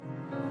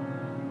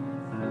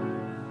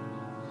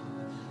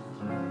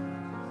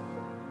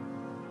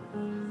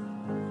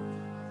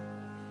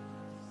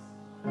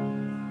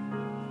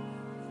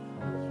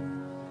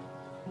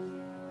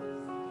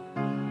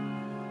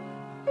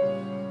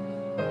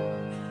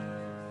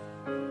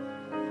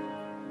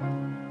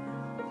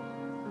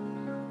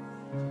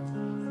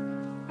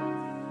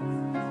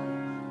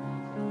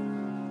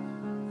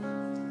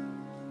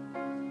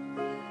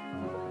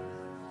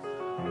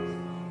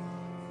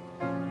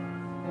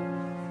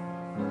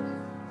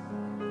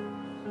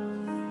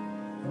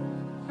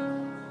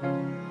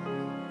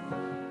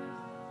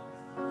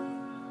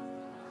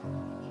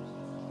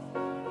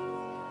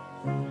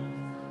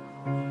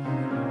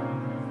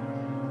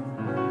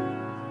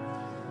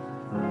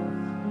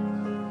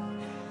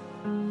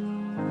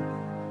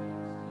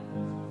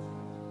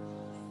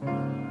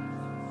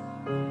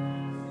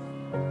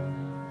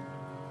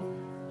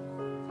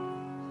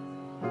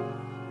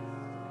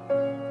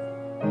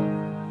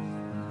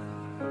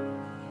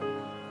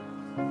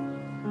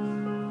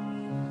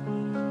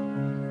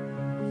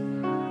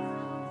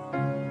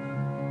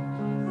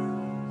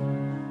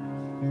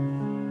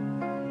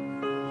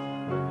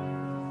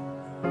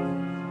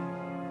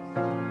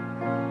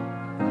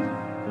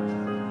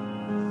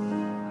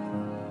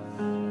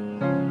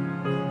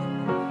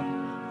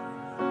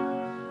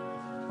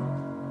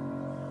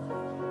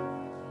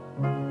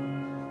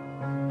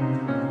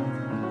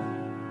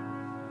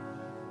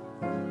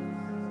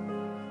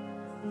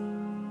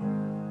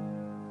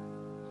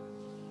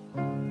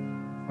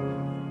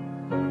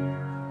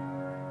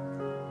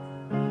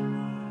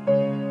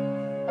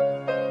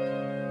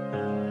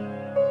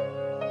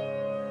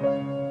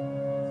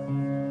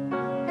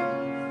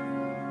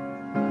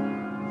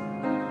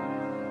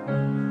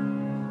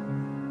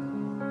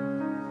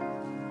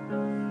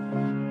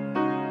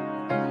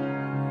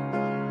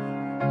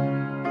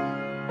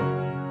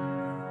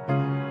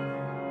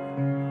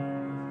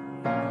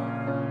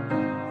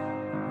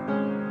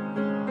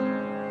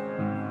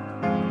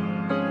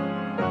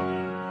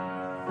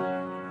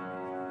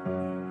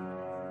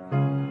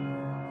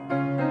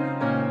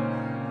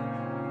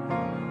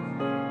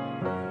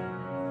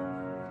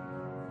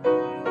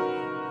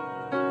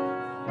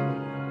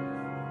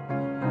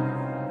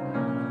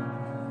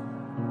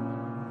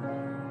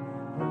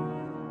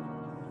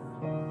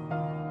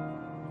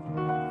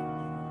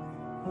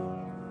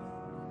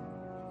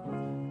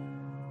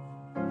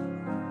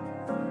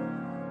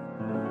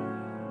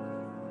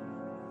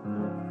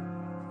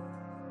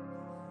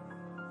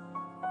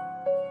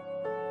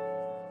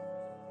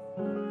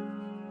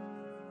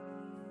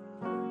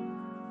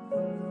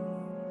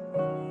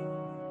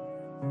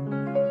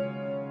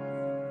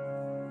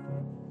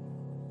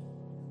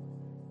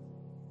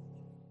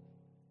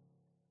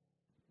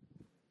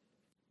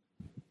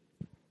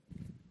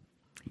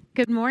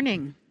Good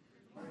morning.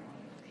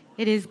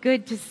 It is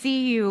good to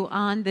see you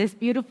on this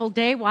beautiful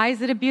day. Why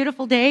is it a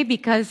beautiful day?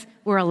 Because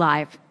we're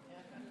alive.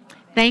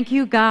 Thank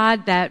you,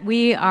 God, that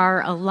we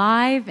are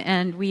alive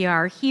and we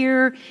are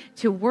here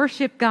to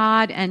worship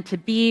God and to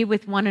be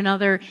with one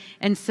another.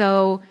 And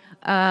so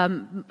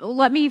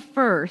let me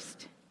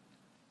first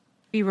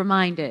be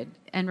reminded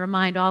and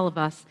remind all of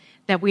us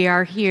that we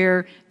are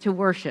here to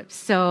worship.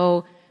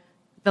 So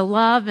the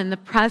love and the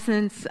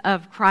presence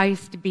of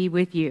Christ be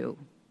with you.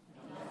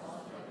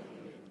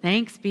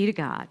 Thanks be to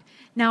God.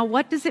 Now,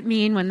 what does it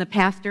mean when the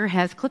pastor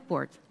has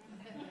clipboards?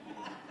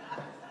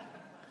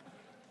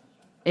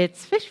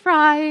 It's fish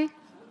fry.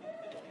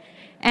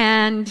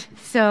 And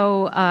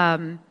so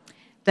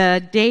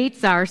the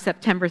dates are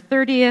September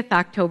 30th,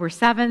 October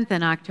 7th,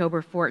 and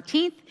October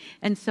 14th.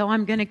 And so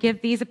I'm going to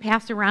give these a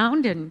pass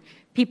around, and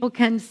people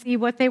can see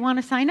what they want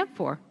to sign up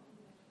for.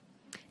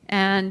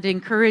 And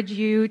encourage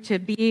you to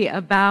be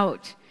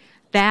about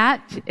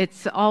that.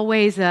 It's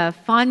always a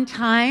fun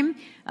time.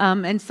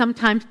 And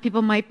sometimes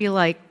people might be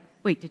like,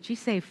 wait, did she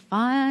say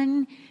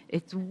fun?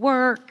 It's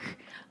work.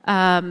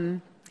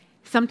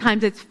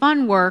 Sometimes it's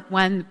fun work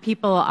when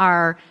people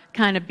are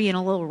kind of being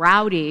a little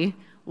rowdy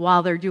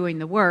while they're doing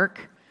the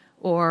work,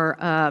 or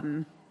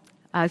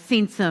I've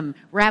seen some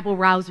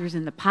rabble-rousers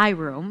in the pie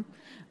room.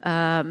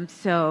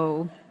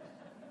 So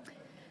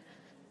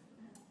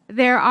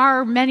there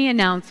are many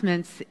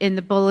announcements in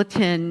the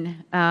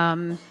bulletin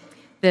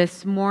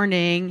this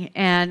morning,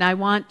 and I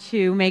want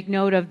to make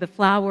note of the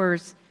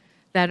flowers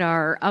that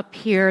are up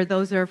here.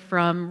 Those are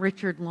from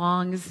Richard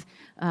Long's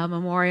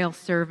memorial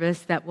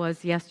service that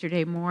was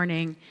yesterday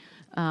morning.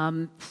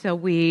 So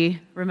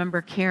we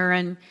remember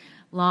Karen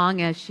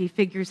Long as she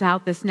figures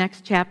out this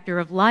next chapter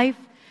of life.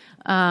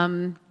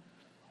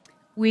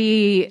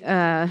 We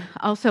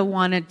also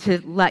wanted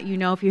to let you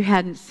know, if you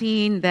hadn't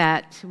seen,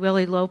 that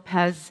Willie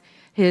Lopez,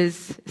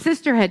 his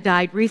sister had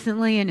died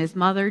recently and his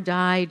mother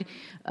died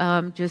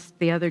just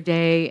the other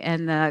day,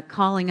 and the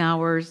calling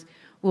hours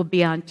will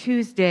be on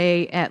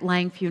Tuesday at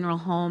Lang Funeral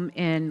Home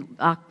in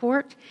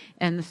Lockport,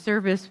 and the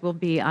service will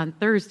be on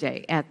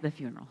Thursday at the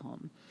funeral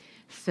home.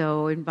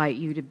 So invite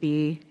you to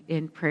be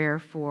in prayer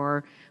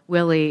for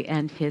Willie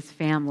and his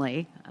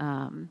family.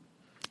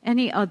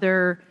 Any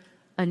other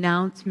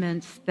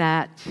announcements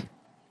that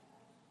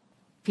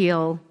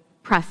feel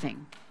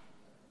pressing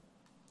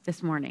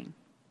this morning?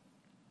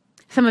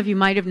 Some of you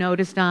might have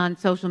noticed on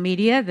social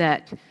media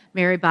that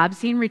Mary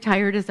Bobstein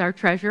retired as our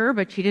treasurer,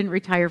 but she didn't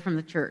retire from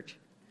the church.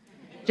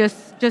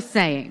 Just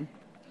saying.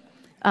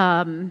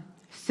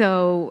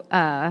 So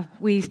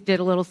we did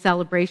a little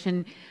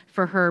celebration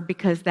for her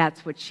because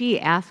that's what she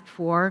asked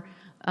for.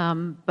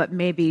 But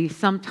maybe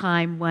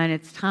sometime when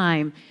it's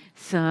time,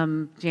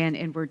 some Jan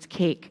Inward's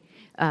cake.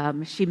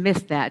 She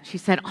missed that. She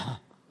said, "Oh,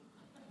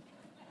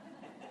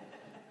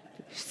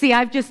 see,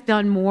 I've just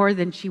done more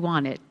than she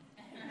wanted."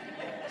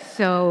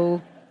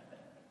 So,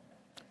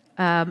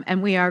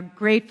 and we are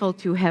grateful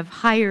to have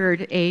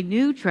hired a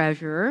new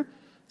treasurer,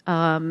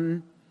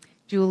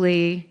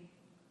 Julie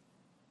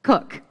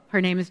Cook.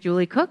 Her name is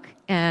Julie Cook,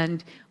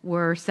 and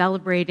we're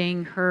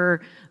celebrating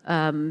her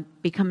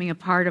becoming a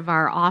part of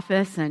our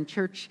office and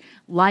church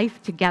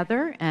life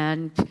together,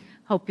 and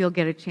hope you'll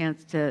get a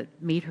chance to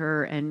meet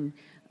her and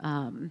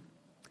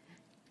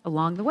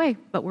along the way.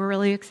 But we're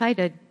really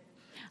excited.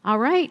 All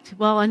right,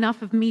 well,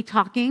 enough of me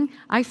talking.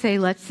 I say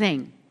let's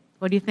sing.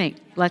 What do you think?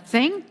 Let's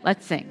sing?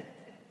 Let's sing.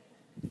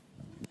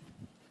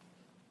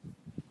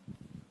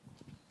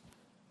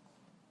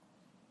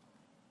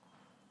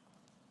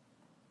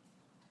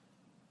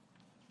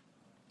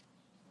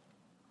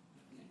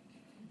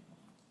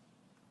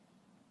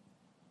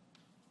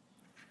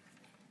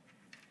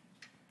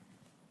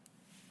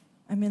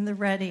 I'm in the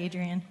red,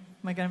 Adrian.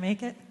 Am I going to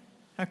make it?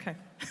 Okay.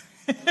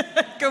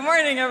 Good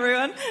morning,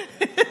 everyone.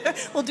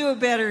 We'll do a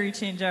battery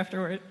change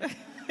afterward.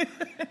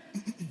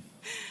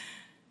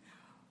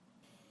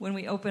 When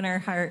we open our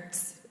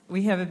hearts,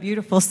 we have a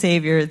beautiful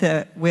Savior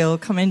that will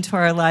come into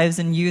our lives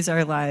and use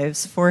our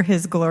lives for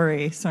His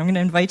glory. So I'm going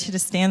to invite you to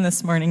stand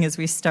this morning as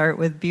we start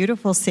with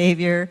Beautiful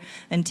Savior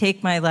and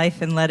Take My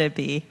Life and Let It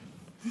Be.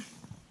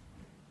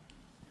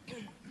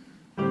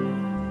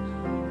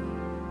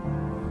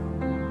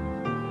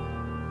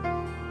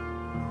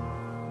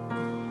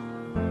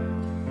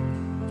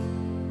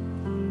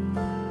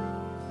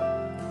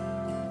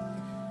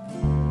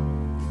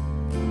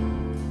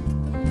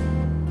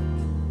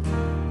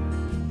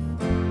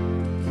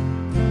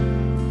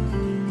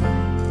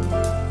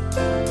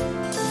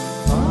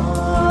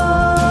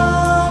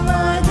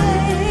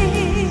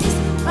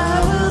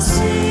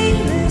 Sing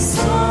this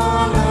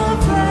song of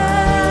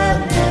praise.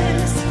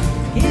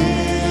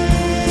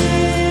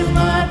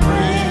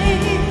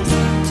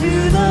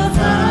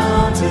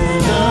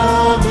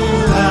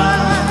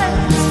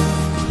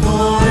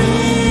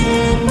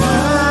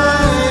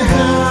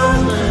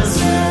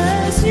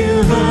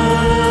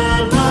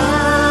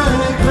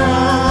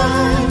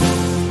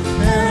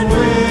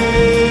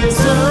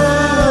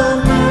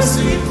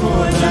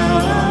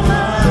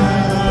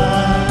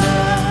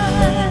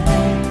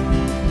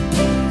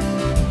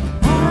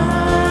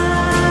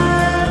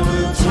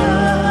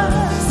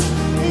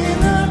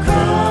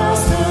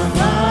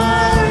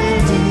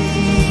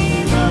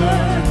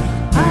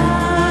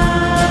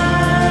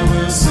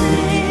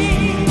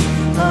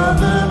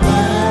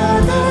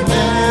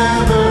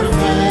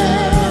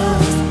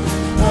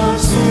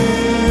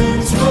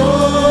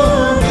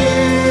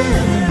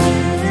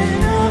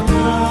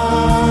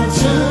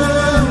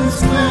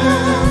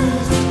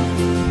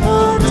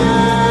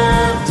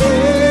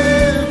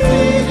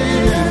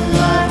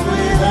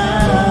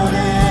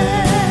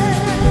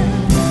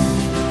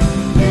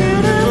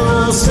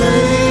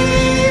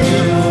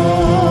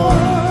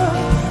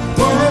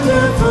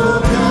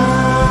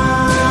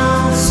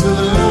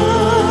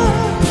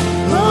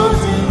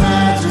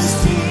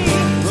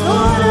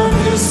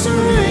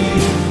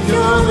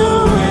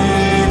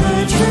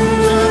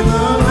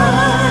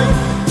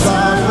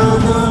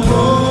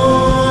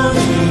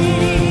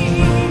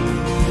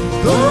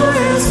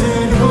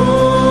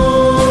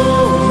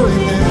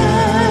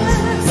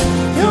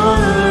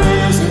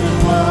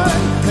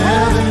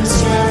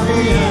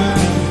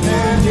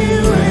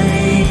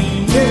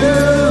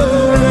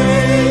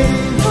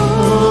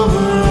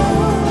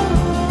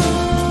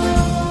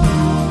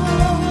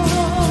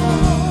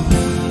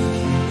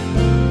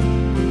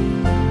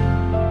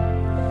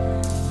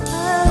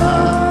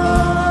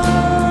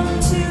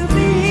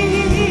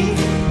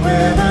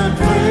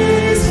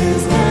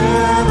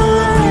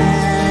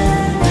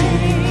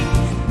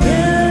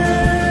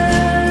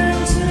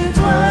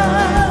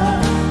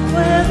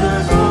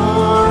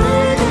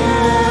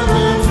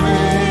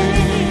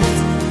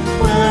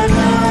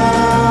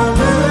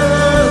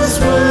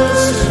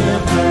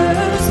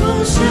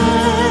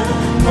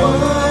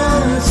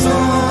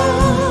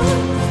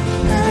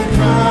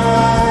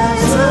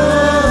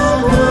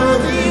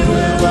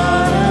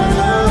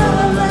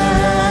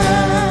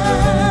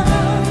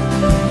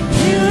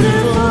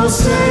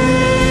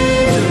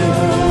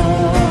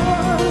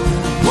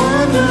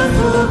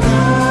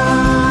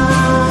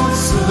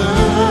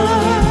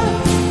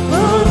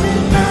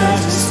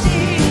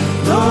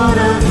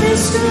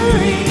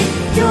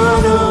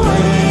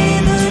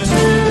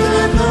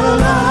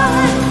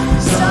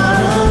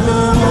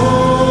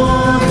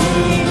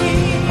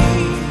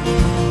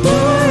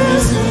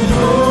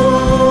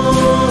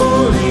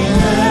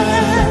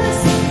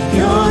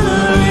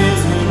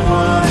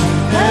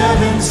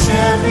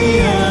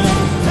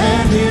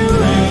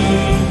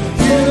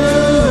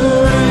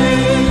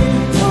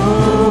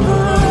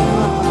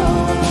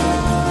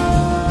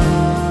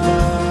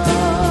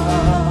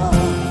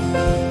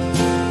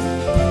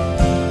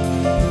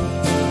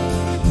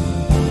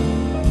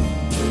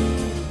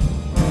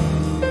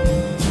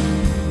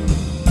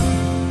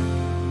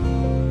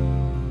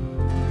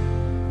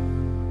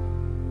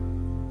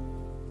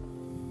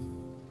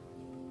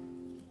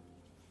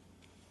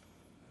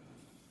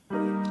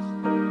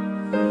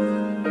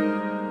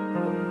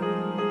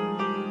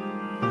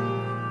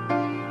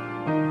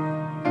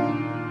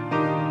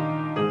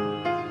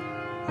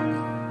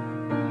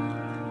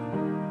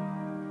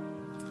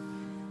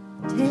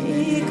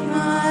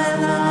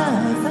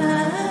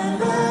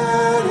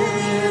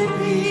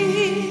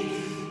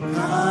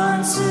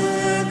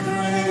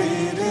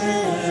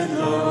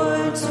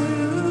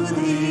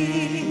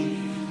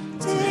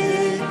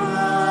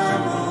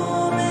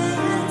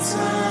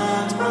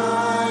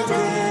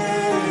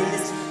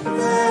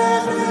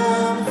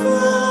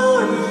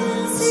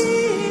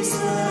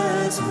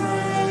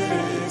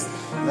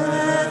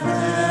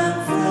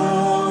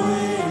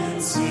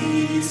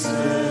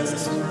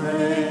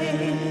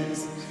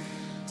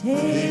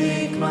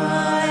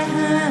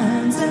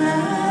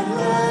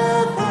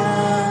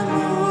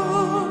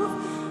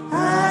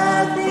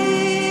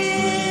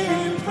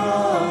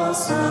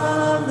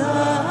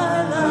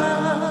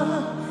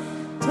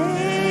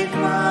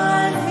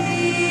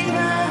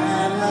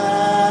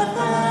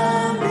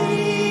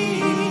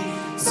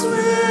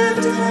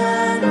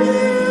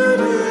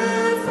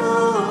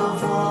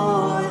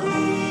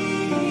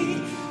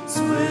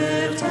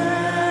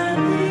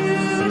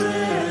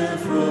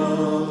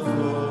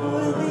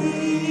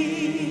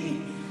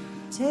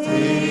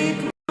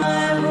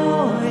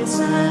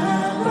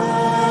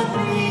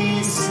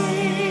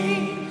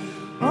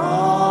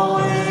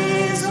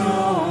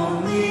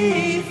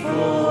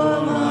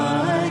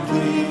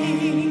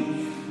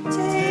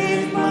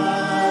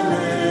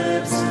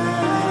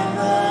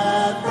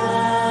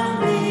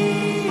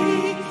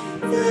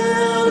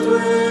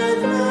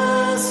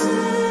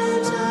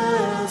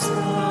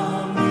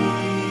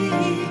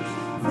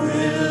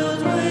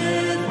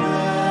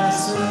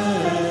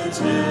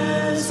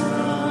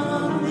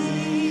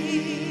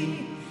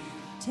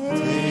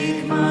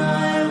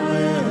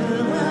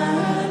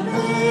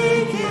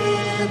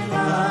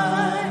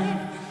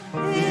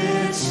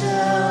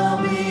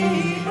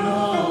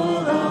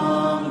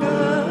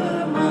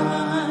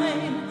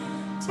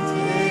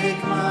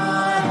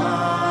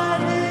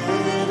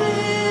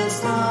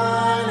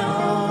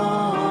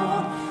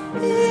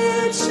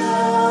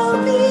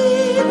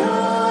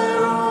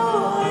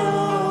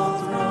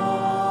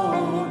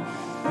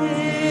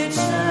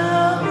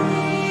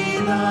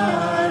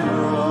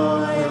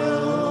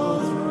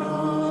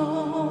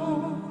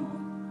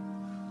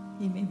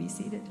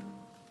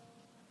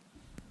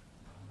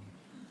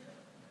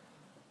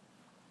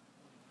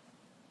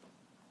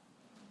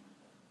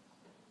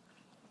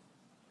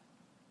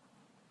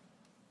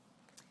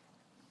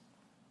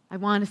 I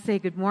want to say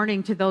good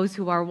morning to those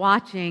who are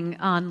watching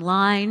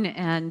online,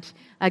 and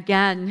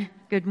again,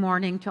 good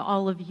morning to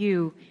all of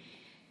you.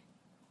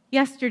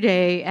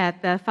 Yesterday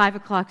at the 5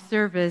 o'clock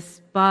service,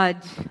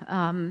 Bud,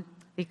 the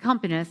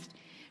accompanist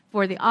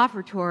for the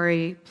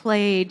offertory,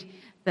 played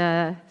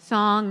the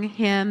song,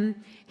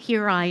 hymn,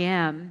 Here I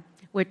Am,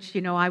 which,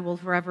 I will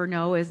forever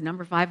know is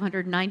number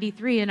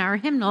 593 in our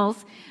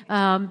hymnals,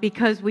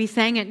 because we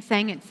sang it and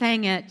sang it and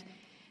sang it.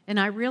 And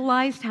I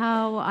realized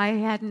how I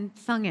hadn't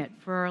sung it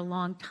for a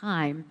long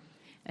time.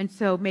 And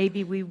so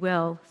maybe we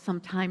will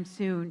sometime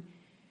soon.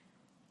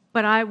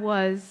 But I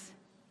was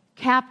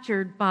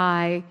captured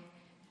by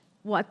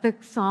what the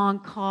song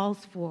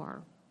calls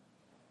for.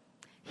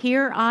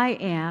 Here I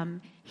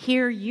am,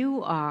 here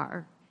you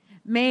are.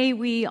 May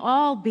we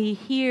all be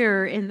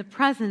here in the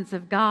presence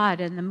of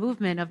God and the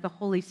movement of the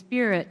Holy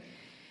Spirit.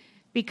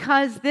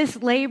 Because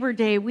this Labor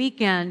Day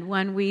weekend,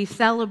 when we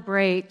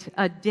celebrate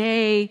a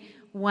day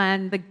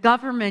when the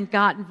government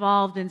got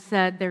involved and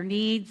said there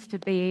needs to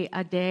be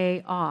a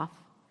day off.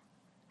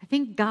 I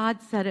think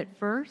God said it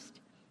first.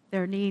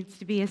 There needs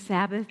to be a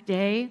Sabbath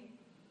day.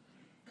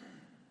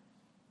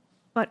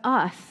 But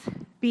us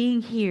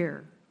being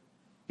here,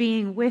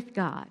 being with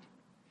God,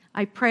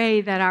 I pray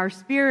that our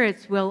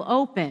spirits will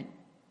open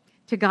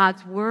to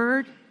God's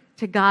word,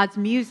 to God's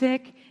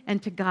music,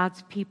 and to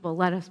God's people.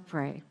 Let us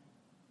pray.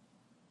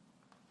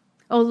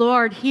 Oh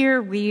Lord,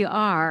 here we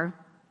are.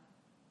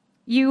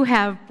 You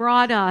have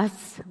brought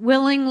us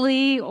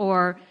willingly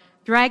or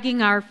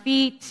dragging our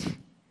feet.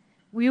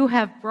 You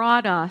have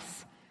brought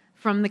us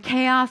from the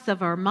chaos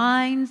of our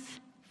minds,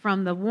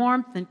 from the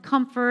warmth and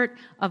comfort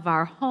of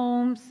our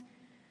homes,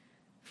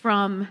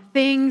 from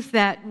things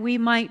that we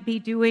might be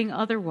doing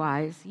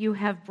otherwise. You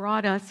have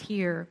brought us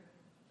here.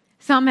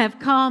 Some have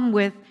come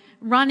with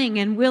running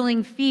and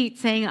willing feet,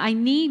 saying, I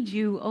need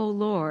you, O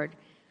Lord.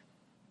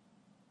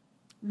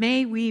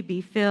 May we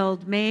be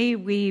filled. May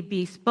we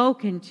be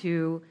spoken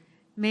to.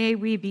 May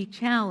we be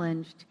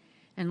challenged,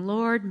 and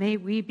Lord, may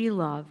we be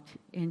loved.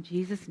 In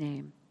Jesus'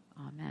 name,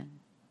 amen.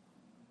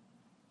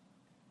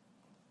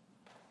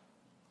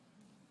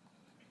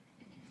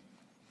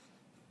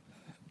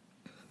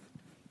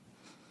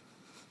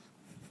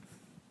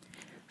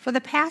 For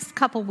the past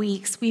couple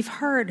weeks, we've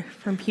heard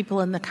from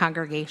people in the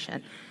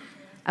congregation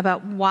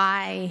about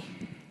why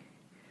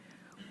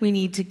we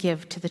need to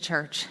give to the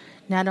church,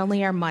 not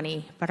only our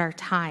money, but our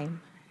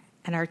time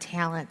and our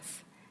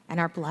talents and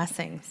our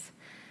blessings.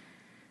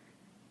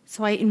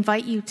 So I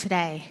invite you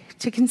today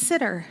to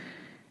consider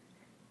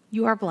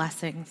your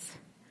blessings,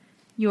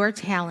 your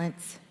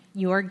talents,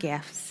 your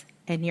gifts,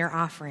 and your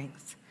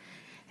offerings,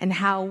 and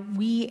how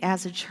we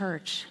as a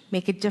church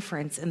make a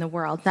difference in the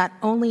world, not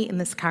only in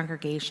this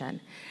congregation,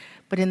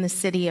 but in the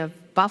city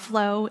of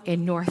Buffalo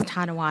and North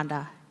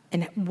Tonawanda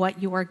and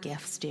what your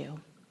gifts do.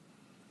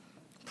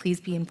 Please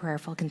be in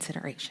prayerful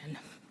consideration.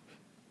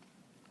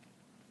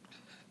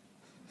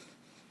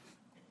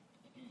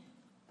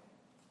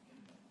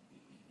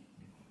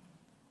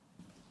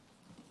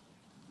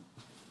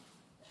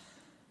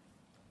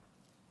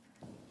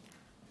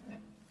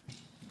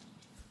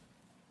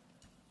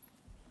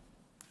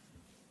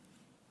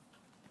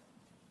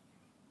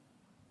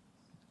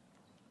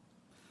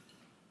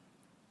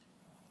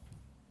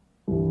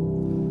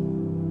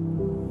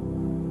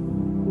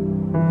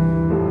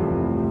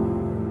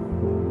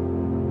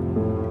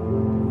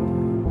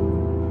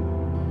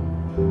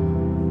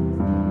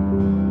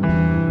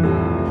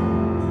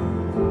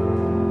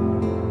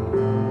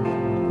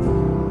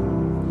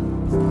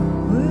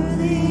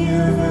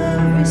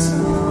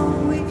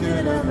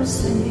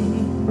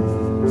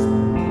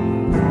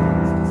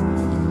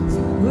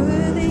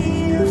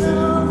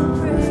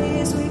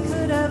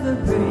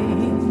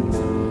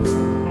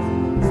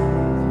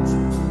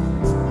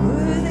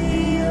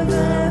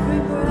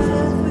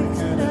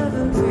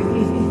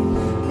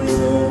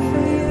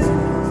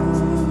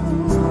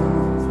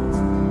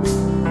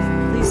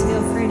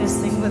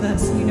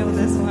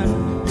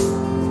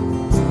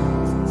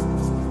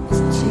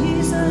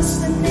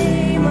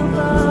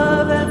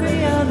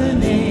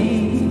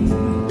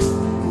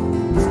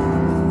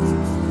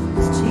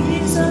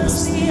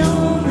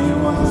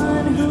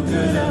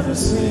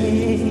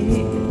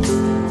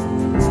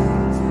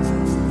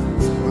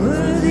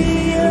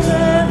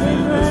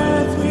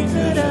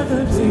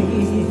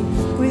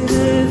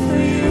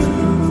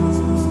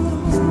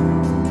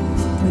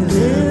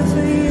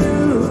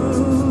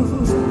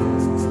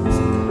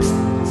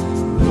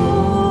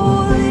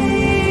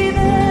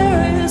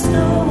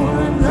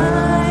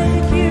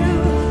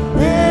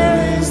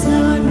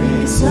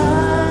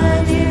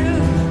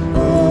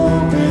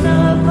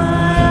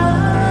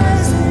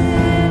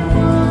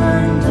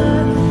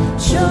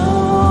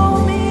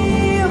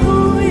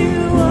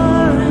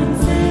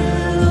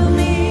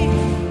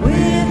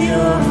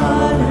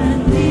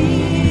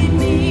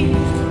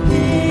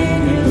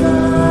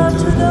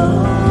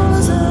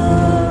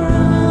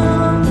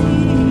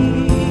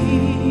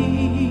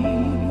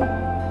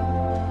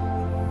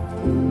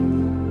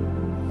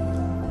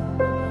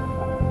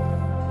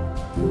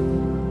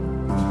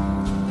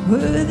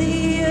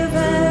 Worthy of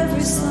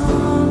every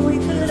song we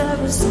could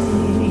ever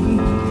sing,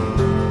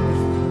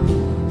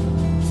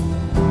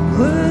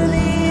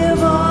 worthy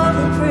of all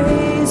the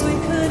praise we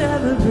could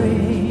ever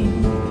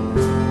bring,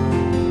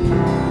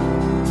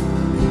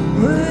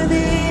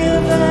 worthy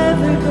of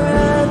every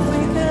breath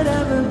we could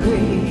ever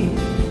breathe.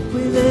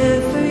 We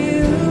live for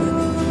you.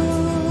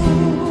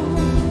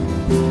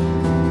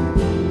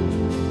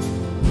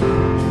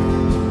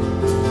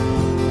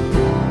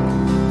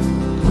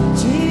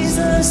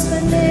 Jesus,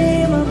 the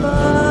name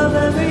above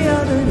every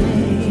other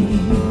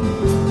name.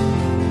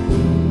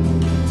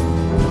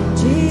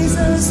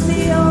 Jesus,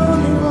 the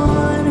only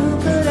one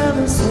who could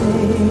ever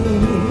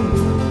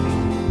save.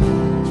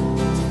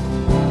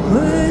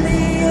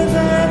 Worthy of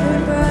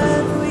every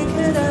breath we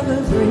could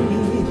ever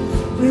breathe.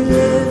 We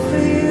live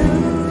for you.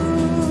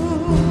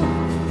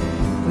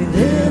 We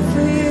live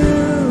for you.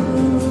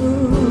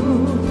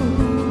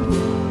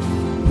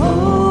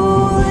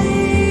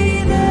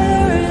 Holy,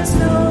 there is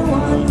no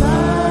one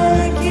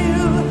like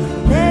you.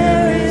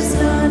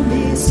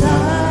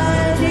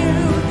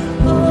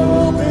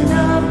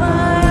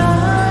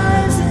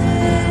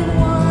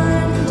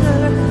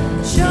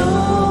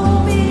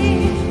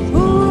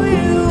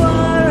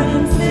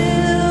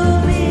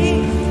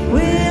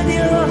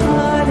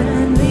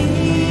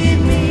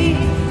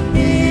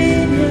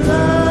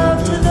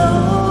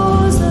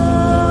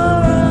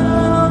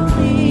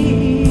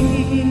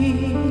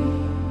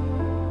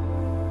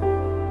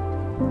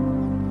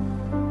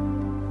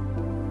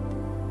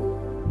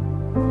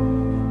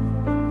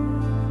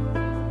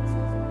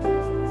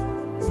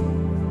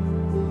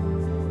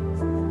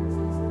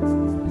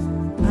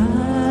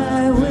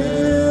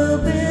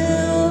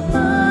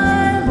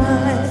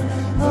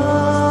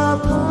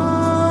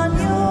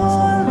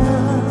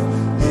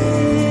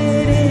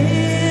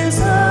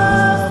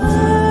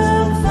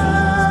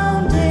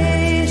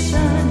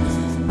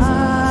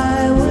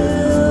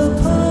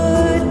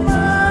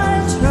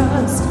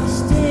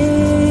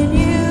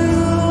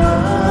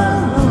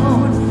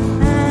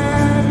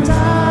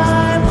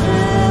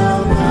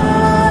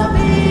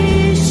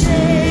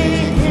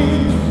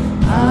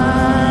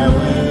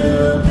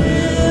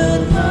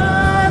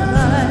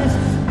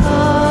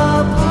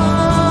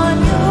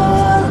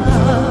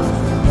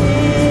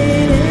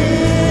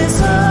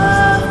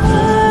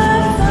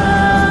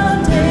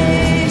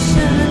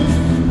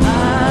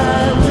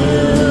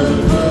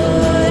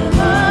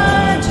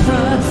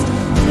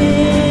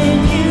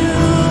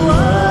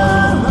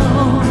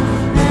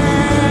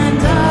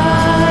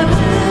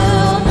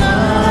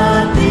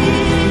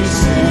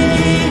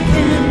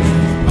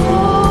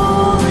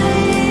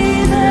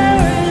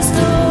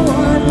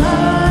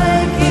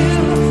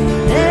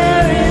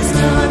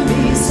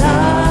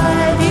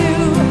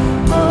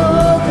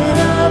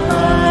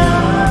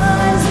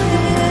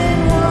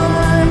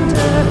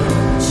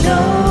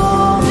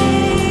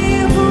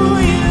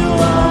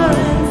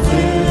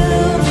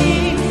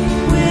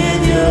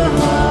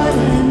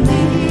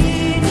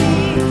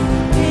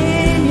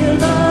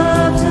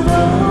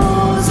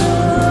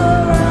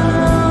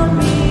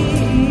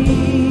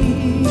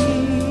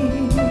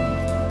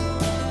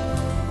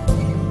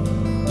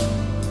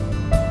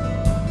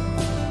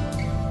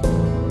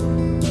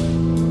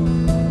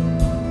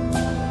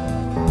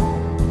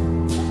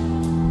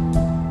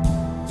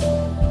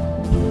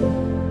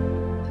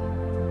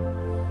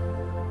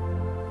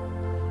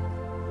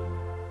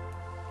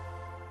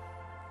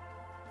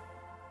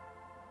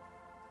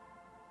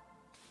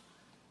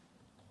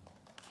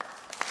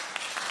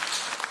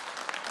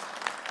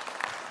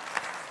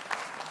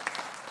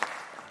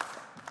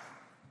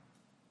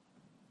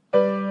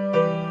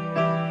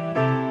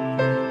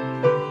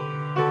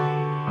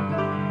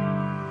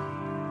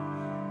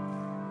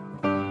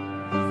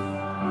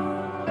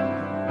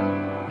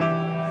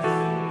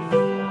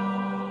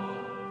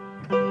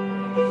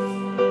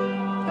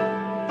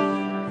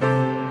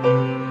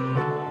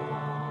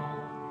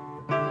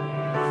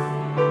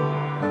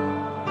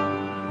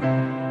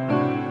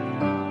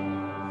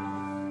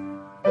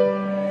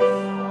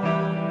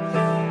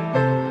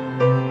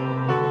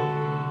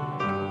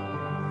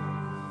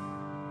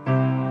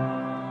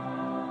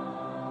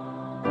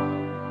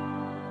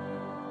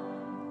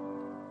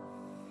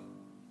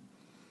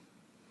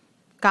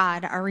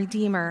 God, our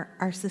Redeemer,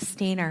 our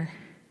Sustainer,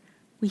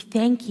 we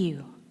thank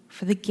you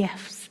for the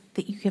gifts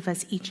that you give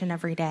us each and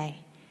every day.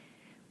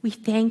 We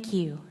thank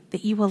you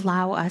that you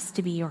allow us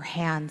to be your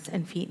hands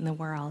and feet in the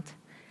world.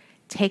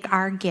 Take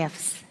our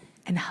gifts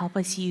and help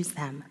us use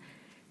them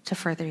to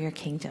further your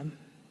kingdom.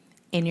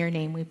 In your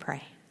name we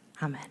pray.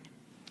 Amen.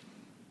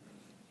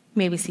 You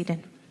may be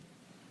seated.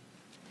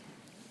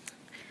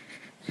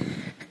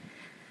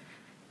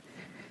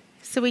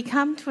 So we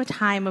come to a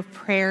time of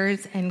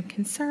prayers and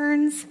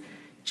concerns,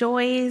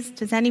 joys.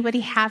 Does anybody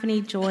have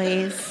any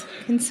joys,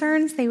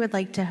 concerns they would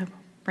like to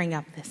bring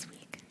up this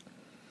week?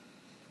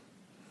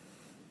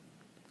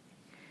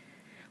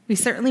 We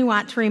certainly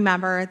want to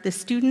remember the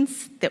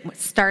students that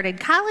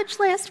started college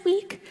last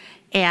week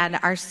and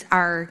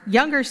our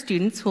younger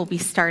students who will be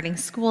starting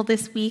school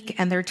this week,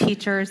 and their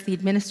teachers, the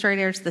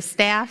administrators, the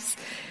staffs.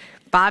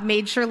 Bob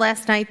made sure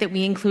last night that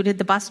we included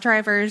the bus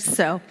drivers,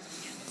 so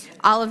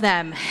all of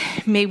them,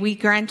 may we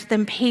grant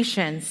them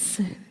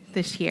patience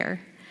this year.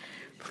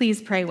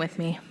 Please pray with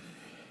me.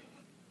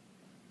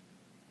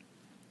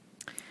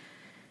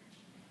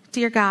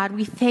 Dear God,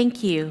 we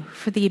thank you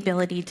for the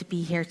ability to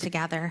be here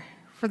together,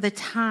 for the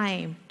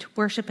time to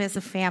worship as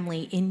a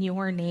family in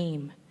your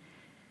name.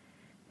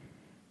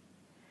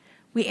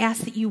 We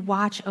ask that you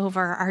watch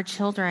over our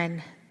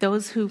children,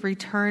 those who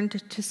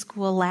returned to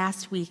school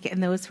last week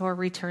and those who are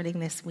returning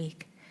this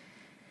week.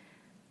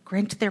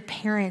 Grant their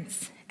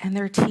parents and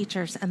their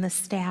teachers and the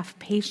staff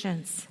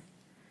patience.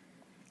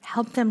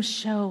 Help them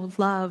show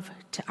love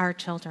to our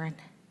children.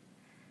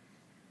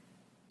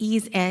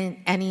 Ease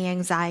any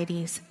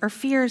anxieties or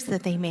fears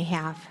that they may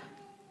have.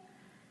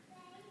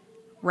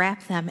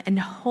 Wrap them and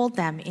hold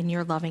them in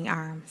your loving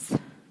arms.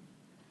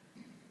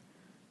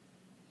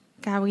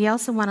 God, we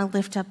also want to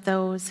lift up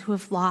those who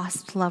have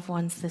lost loved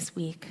ones this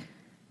week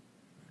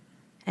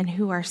and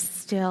who are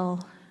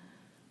still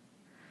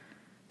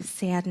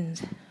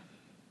saddened.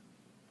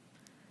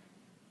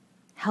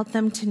 Help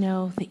them to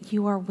know that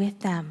you are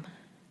with them,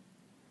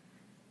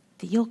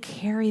 that you'll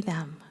carry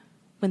them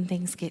when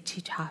things get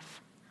too tough,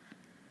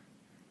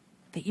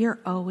 that you're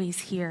always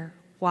here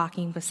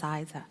walking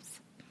beside us.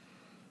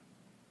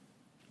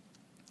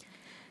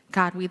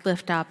 God, we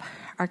lift up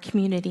our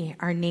community,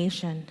 our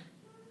nation,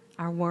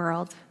 our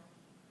world.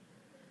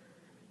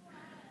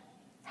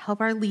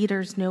 Help our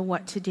leaders know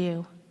what to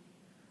do.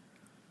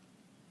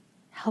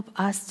 Help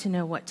us to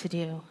know what to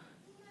do.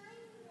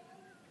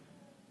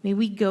 May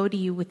we go to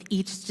you with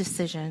each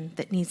decision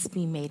that needs to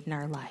be made in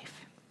our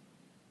life.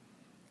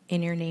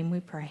 In your name we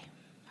pray.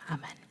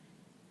 Amen.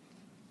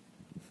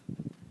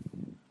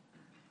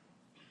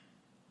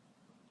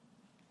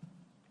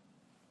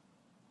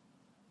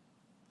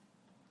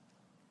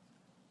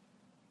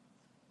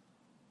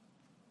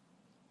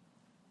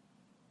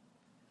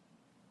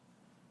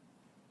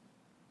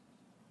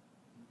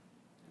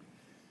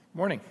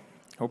 Morning.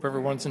 Hope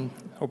everyone's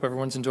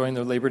enjoying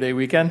their Labor Day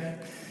weekend.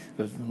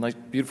 It was a nice,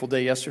 beautiful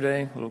day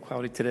yesterday, a little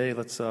cloudy today.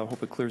 Let's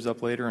hope it clears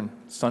up later and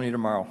sunny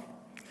tomorrow.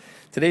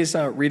 Today's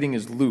reading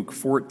is Luke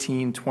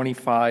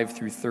 14:25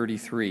 through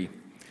 33.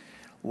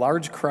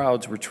 Large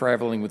crowds were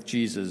traveling with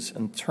Jesus,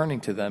 and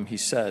turning to them, he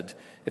said,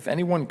 "If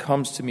anyone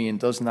comes to me and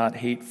does not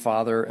hate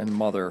father and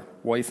mother,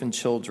 wife and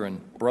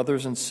children,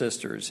 brothers and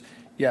sisters,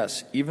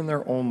 yes, even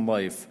their own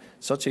life,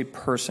 such a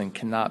person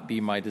cannot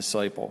be my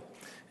disciple.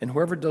 And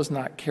whoever does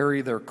not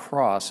carry their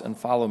cross and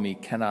follow me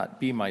cannot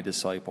be my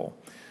disciple.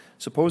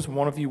 Suppose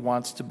one of you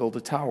wants to build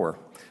a tower.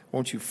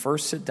 Won't you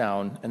first sit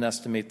down and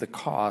estimate the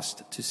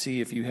cost to see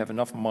if you have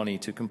enough money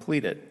to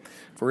complete it?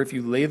 For if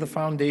you lay the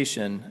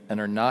foundation and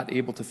are not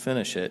able to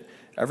finish it,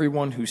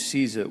 everyone who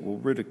sees it will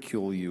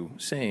ridicule you,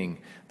 saying,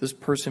 'This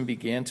person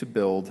began to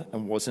build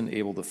and wasn't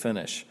able to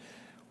finish.'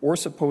 Or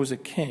suppose a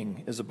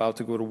king is about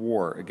to go to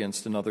war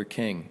against another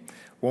king.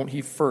 Won't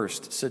he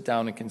first sit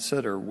down and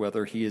consider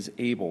whether he is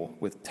able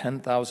with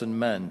 10,000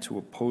 men to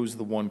oppose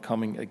the one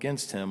coming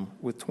against him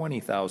with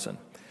 20,000?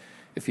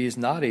 If he is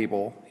not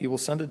able, he will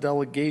send a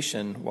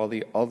delegation while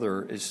the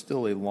other is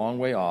still a long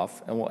way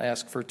off and will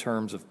ask for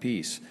terms of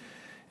peace.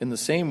 In the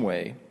same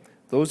way,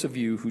 those of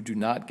you who do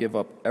not give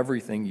up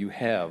everything you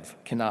have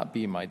cannot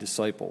be my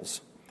disciples."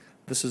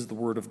 This is the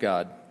word of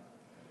God.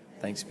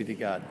 Thanks be to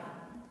God.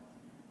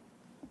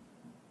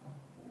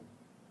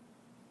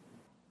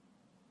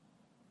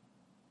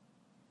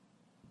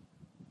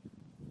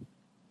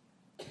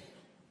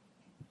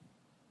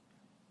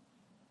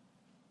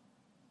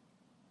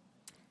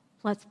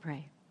 Let's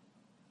pray.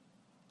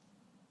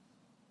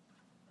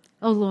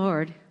 Oh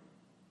Lord,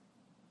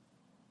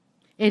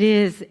 it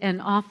is an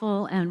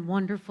awful and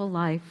wonderful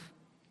life.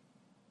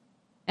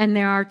 And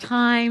there are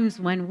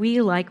times when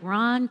we, like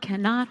Ron,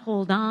 cannot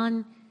hold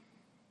on,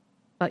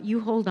 but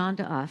you hold on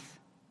to us.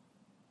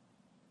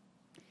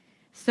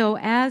 So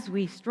as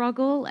we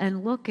struggle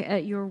and look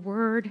at your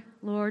word,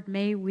 Lord,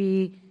 may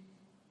we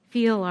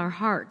feel our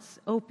hearts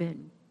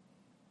open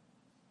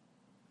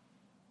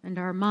and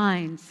our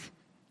minds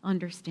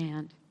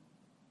understand.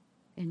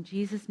 In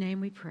Jesus'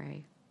 name we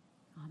pray.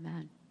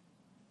 Amen.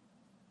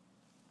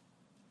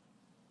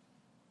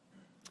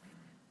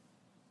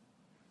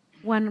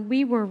 when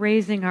we were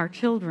raising our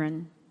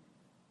children,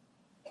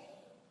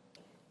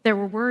 there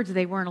were words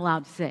they weren't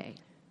allowed to say.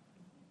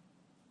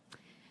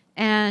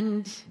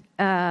 And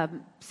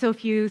so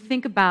if you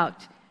think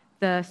about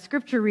the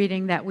scripture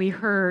reading that we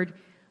heard,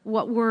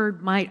 what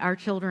word might our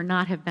children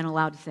not have been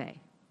allowed to say?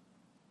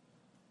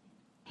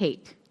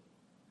 Hate.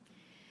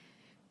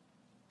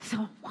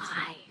 So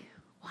why?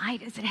 Why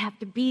does it have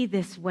to be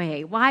this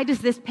way? Why does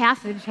this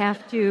passage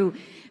have to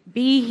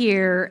be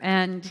here?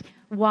 And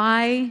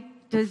why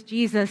does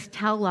Jesus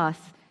tell us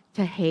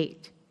to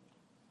hate?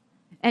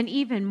 And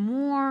even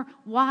more,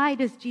 why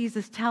does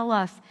Jesus tell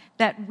us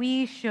that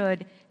we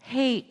should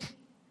hate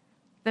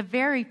the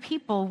very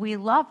people we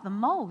love the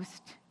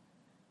most?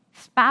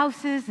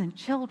 Spouses and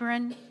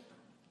children.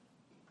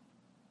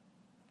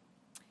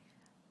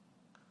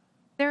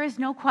 There is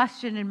no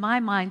question in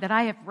my mind that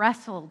I have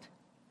wrestled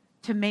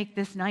to make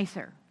this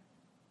nicer.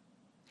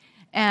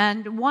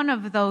 And one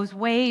of those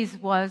ways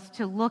was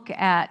to look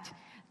at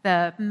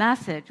the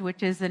Message,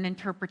 which is an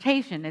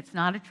interpretation. It's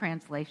not a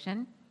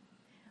translation,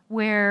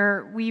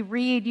 where we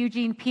read,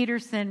 Eugene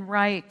Peterson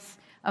writes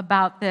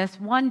about this.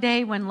 One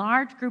day when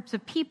large groups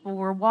of people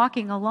were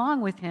walking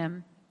along with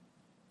him,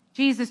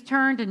 Jesus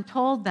turned and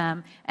told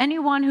them,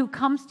 anyone who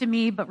comes to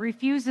me but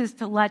refuses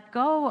to let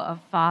go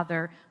of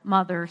father,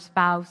 mother,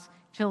 spouse,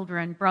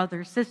 children,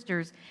 brothers,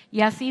 sisters,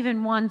 yes,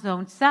 even one's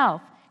own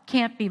self,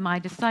 can't be my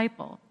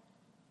disciple.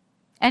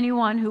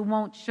 Anyone who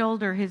won't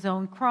shoulder his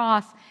own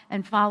cross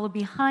and follow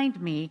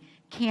behind me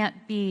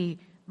can't be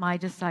my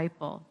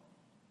disciple.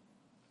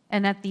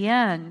 And at the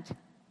end,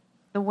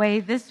 the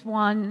way this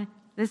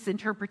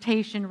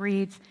interpretation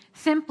reads,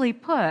 simply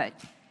put,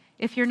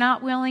 if you're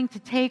not willing to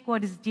take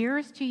what is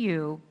dearest to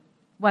you,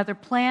 whether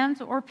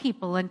plans or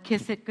people, and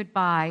kiss it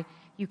goodbye,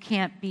 you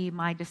can't be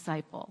my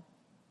disciple.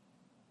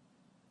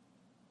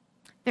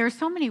 There are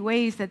so many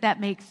ways that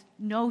makes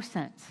no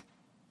sense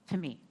to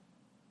me.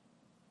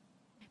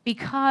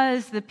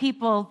 Because the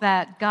people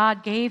that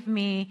God gave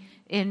me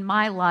in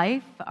my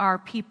life are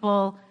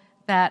people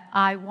that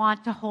I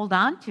want to hold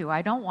on to.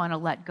 I don't want to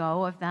let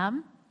go of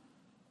them.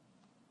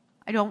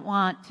 I don't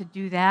want to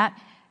do that.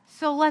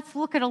 So let's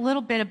look at a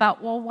little bit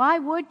about, well, why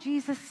would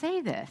Jesus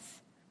say this?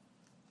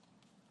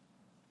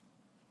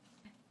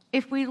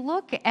 If we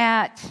look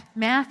at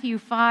Matthew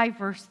 5,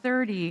 verse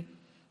 30,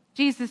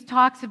 Jesus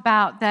talks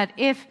about that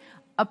if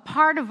a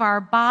part of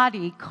our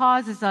body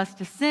causes us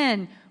to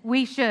sin,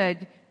 we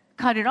should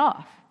cut it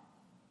off.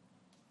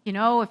 You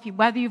know,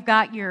 whether you've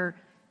got your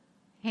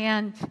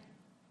hand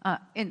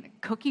in the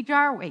cookie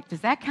jar, wait,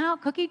 does that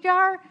count, cookie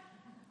jar?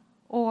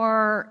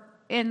 Or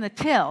in the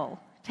till,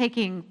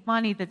 taking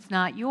money that's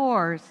not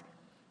yours,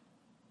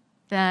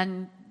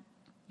 then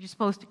you're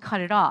supposed to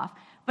cut it off.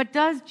 But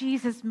does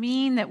Jesus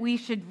mean that we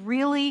should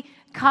really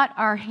cut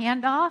our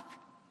hand off?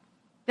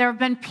 There have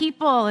been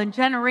people and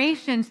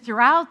generations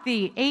throughout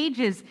the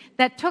ages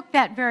that took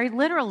that very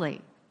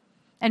literally.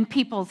 And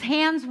people's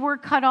hands were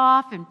cut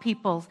off, and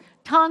people's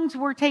tongues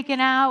were taken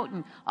out,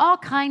 and all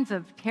kinds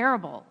of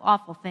terrible,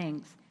 awful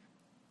things.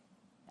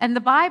 And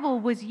the Bible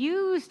was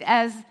used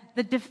as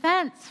the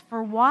defense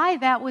for why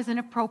that was an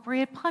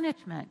appropriate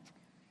punishment.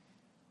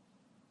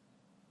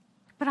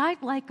 But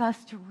I'd like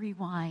us to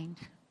rewind.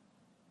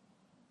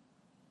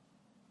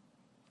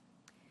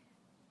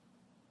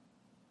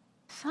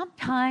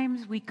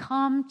 Sometimes we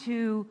come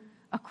to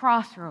a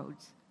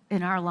crossroads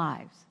in our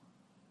lives.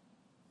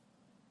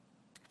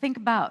 Think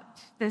about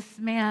this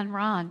man,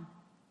 Ron,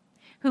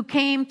 who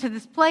came to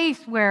this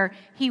place where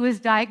he was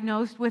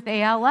diagnosed with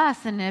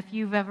ALS. And if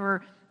you've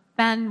ever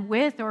been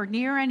with or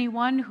near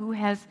anyone who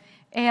has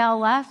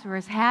ALS or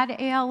has had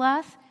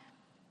ALS,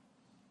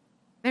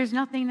 there's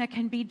nothing that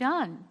can be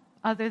done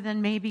other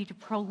than maybe to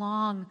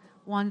prolong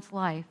one's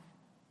life.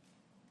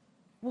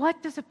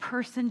 What does a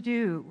person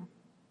do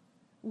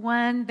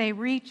when they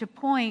reach a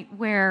point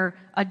where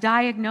a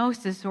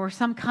diagnosis or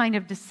some kind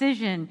of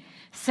decision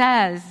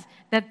says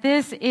that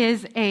this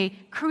is a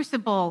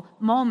crucible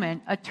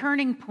moment, a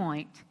turning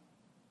point,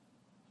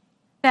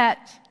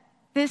 that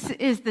this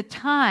is the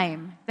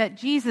time that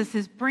Jesus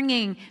is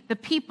bringing the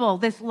people,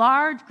 this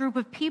large group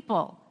of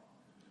people.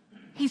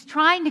 He's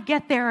trying to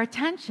get their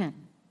attention.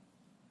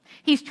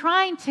 He's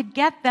trying to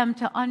get them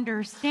to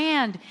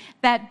understand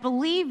that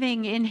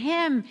believing in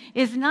him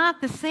is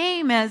not the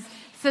same as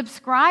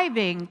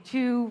subscribing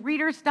to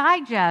Reader's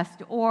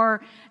Digest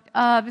or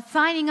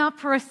signing up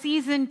for a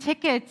season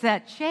tickets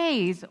at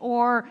Shays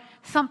or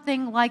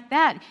something like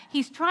that.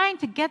 He's trying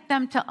to get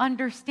them to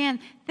understand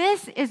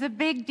this is a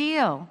big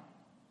deal.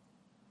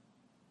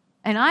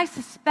 And I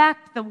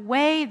suspect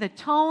the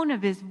tone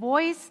of his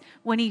voice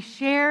when he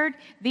shared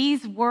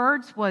these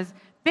words was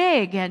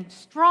big and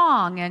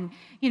strong. And,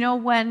 you know,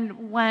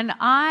 when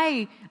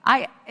I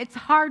it's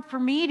hard for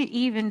me to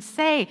even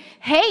say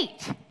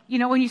hate. You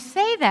know, when you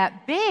say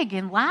that big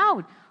and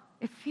loud,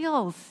 it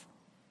feels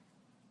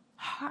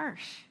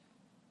harsh.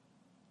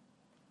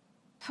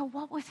 So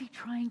what was he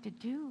trying to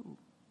do?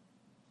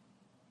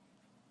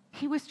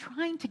 He was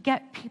trying to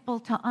get people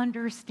to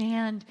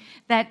understand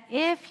that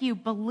if you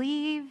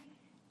believe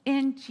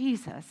in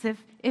Jesus,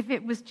 if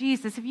it was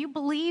Jesus, if you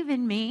believe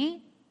in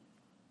me,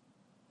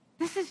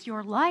 this is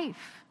your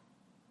life.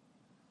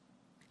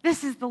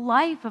 This is the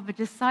life of a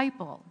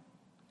disciple.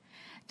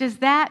 Does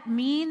that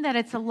mean that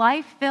it's a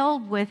life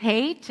filled with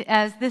hate,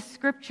 as this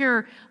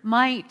scripture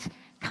might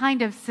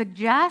kind of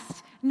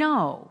suggest?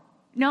 No,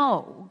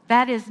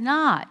 that is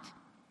not.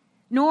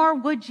 Nor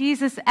would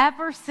Jesus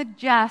ever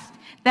suggest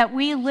that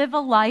we live a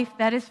life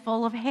that is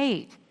full of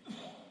hate.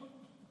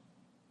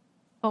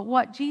 But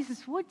what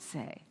Jesus would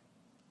say,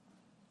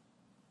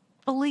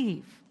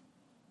 believe.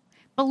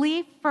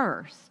 Believe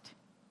first.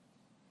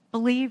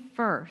 Believe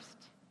first.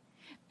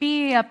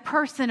 Be a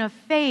person of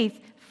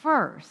faith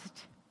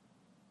first.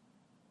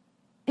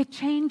 It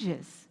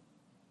changes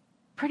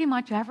pretty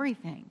much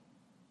everything.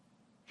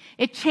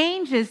 It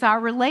changes our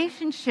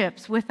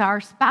relationships with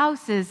our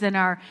spouses and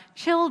our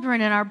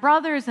children and our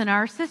brothers and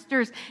our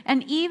sisters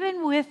and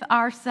even with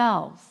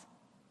ourselves.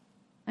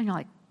 And you're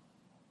like,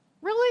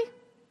 really?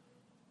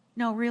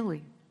 No,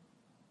 really.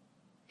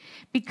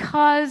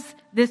 Because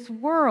this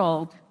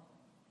world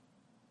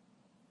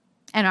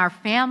and our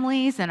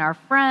families and our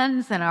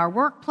friends and our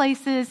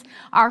workplaces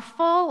are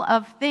full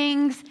of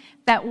things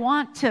that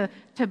want to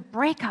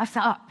break us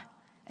up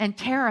and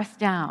tear us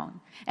down.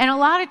 And a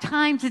lot of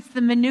times it's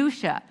the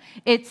minutia.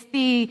 It's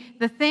the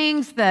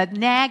things, the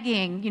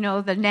nagging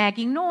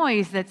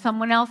noise that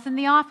someone else in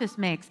the office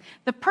makes.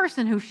 The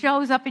person who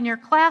shows up in your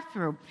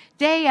classroom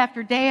day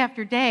after day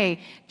after day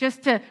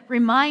just to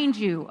remind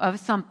you of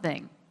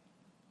something.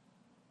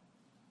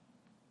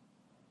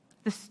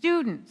 The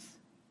students,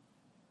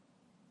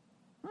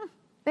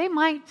 they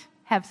might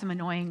have some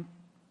annoying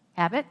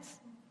habits,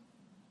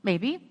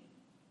 maybe,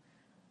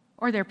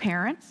 or their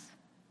parents.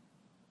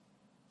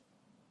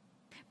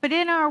 But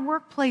in our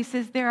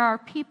workplaces, there are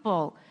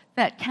people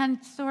that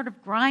can sort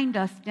of grind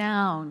us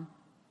down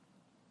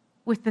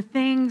with the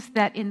things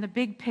that in the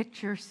big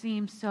picture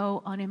seem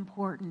so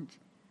unimportant.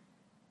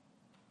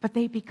 But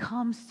they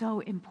become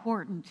so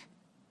important.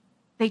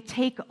 They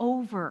take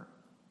over.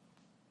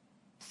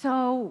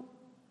 So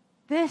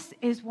this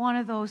is one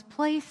of those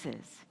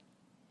places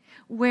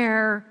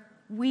where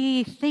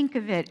we think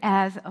of it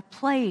as a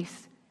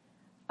place,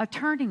 a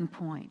turning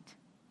point.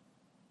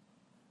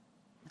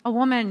 A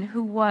woman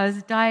who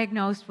was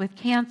diagnosed with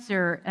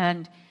cancer,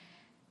 and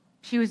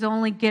she was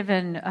only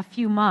given a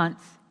few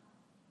months.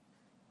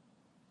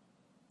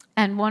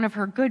 And one of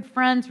her good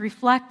friends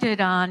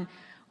reflected on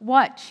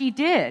what she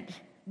did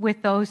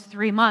with those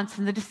 3 months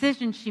and the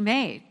decision she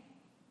made.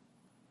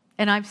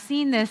 And I've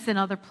seen this in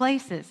other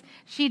places.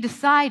 She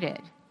decided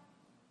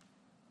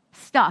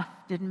stuff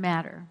didn't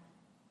matter.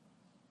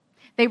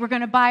 They were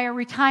going to buy a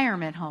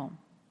retirement home.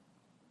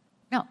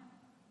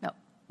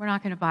 We're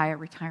not going to buy a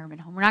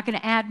retirement home. We're not going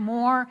to add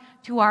more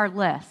to our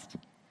list.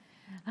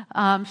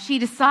 She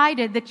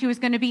decided that she was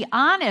going to be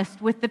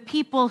honest with the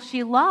people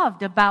she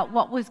loved about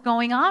what was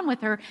going on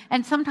with her,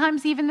 and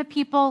sometimes even the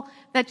people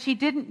that she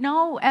didn't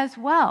know as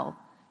well.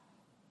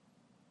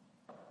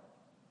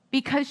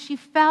 Because she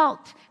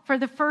felt for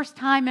the first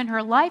time in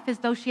her life as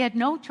though she had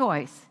no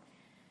choice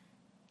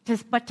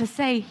but to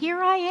say,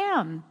 here I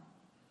am.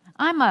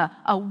 I'm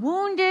a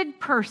wounded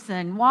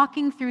person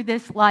walking through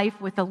this life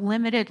with a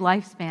limited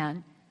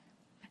lifespan.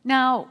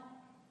 Now,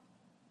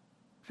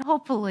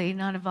 hopefully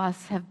none of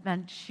us have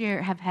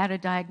had a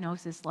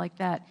diagnosis like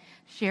that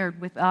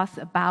shared with us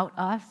about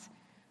us.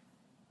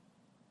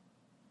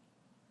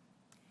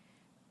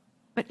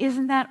 But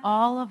isn't that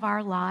all of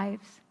our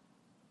lives?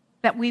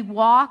 That we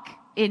walk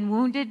in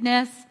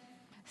woundedness.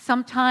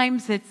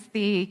 Sometimes it's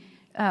the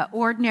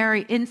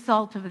ordinary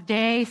insult of the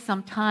day.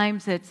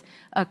 Sometimes it's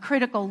a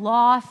critical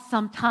loss.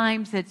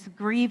 Sometimes it's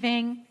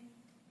grieving.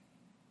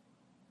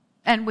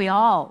 And we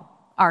all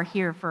are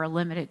here for a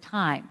limited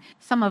time.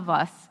 Some of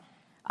us,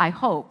 I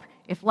hope,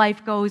 if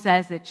life goes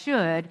as it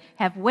should,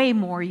 have way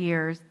more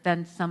years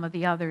than some of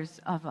the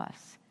others of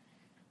us.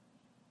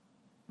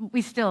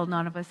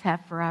 None of us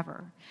have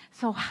forever.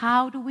 So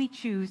how do we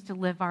choose to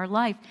live our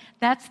life?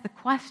 That's the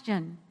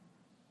question.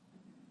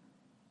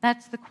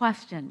 That's the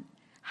question.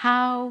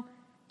 How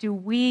do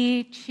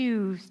we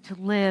choose to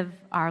live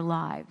our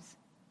lives?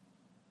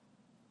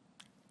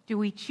 Do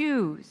we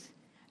choose,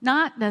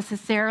 not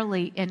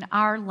necessarily in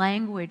our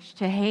language,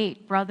 to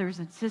hate brothers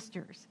and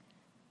sisters,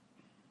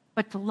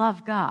 but to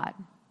love God?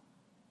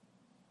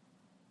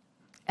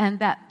 And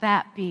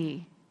that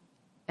be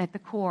at the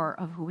core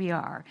of who we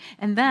are.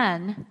 And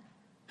then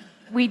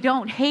we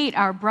don't hate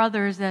our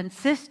brothers and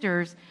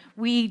sisters.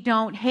 We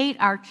don't hate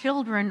our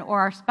children or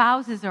our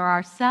spouses or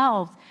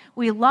ourselves.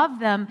 We love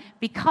them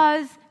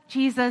because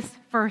Jesus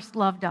first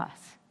loved us.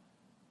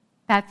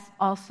 That's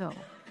also.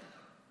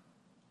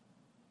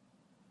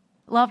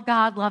 Love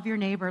God, love your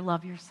neighbor,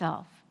 love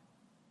yourself.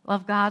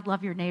 Love God,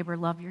 love your neighbor,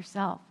 love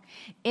yourself.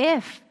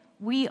 If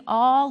we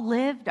all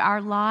lived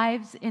our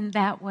lives in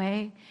that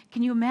way,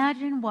 can you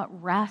imagine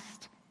what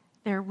rest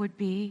there would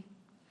be?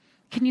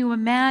 Can you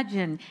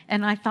imagine?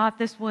 And I thought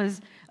this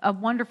was a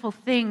wonderful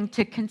thing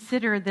to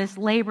consider this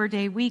Labor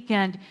Day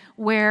weekend,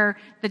 where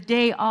the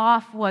day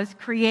off was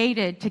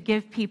created to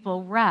give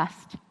people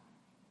rest.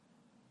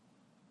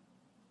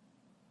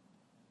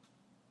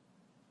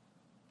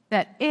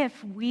 that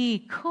if we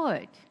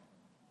could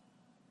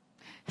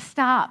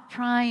stop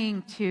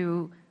trying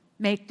to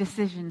make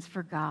decisions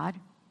for God,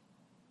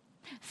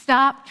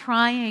 stop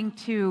trying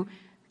to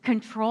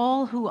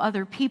control who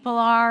other people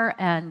are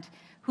and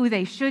who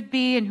they should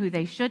be and who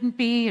they shouldn't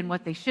be and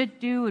what they should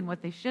do and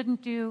what they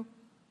shouldn't do,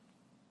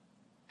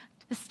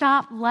 to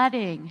stop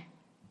letting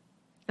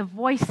the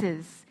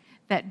voices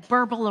that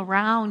burble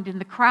around in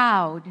the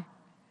crowd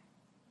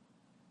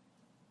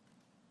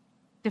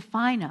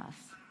define us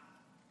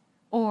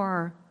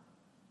or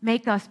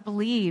make us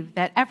believe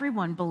that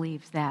everyone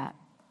believes that.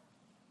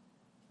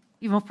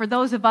 You know, for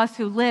those of us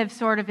who live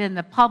sort of in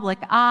the public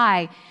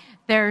eye,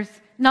 there's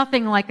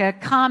nothing like a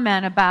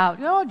comment about,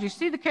 oh, did you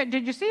see the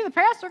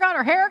pastor got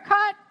her hair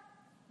cut?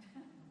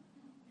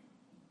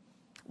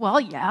 Well,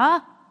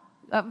 yeah.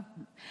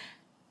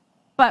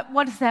 But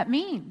what does that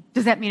mean?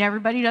 Does that mean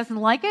everybody doesn't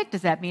like it?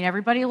 Does that mean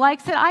everybody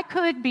likes it? I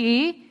could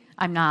be.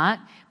 I'm not.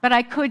 But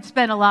I could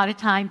spend a lot of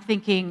time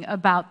thinking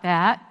about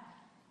that.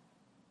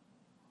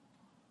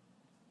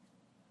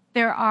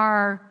 There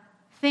are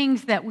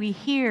things that we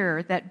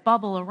hear that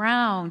bubble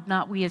around,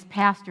 not we as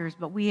pastors,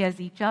 but we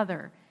as each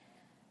other.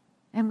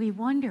 And we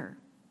wonder.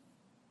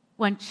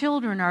 When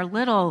children are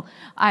little,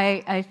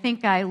 I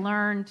think I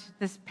learned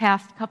this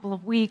past couple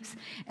of weeks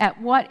at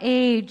what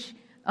age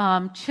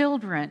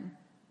children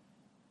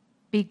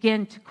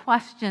begin to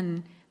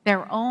question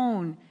their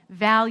own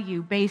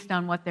value based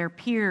on what their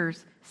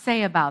peers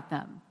say about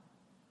them.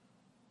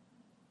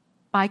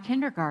 By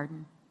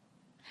kindergarten.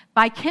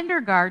 By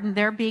kindergarten,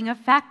 they're being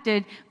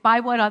affected by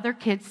what other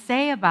kids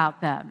say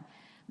about them.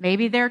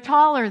 Maybe they're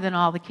taller than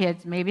all the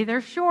kids. Maybe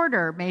they're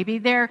shorter. Maybe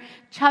they're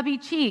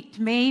chubby-cheeked.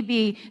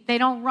 Maybe they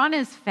don't run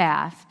as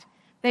fast.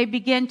 They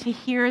begin to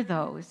hear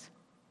those.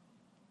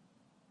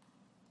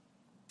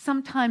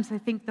 Sometimes I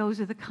think those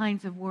are the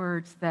kinds of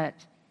words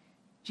that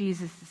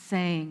Jesus is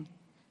saying.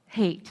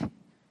 Hate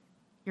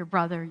your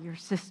brother, your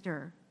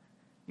sister,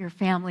 your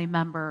family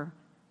member,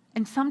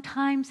 and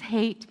sometimes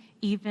hate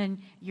even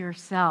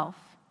yourself.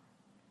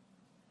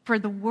 For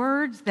the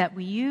words that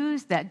we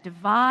use that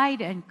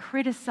divide and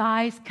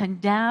criticize,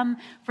 condemn,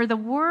 for the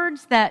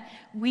words that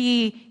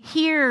we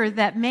hear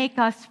that make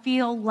us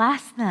feel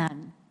less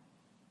than.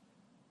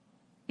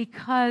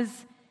 Because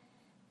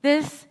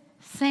this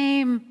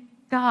same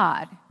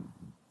God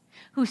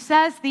who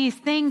says these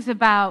things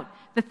about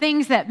the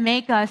things that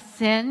make us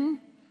sin,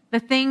 the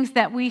things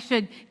that we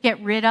should get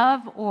rid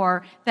of,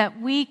 or that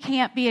we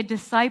can't be a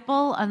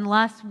disciple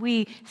unless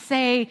we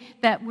say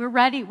that we're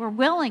ready, we're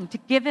willing to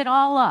give it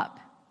all up.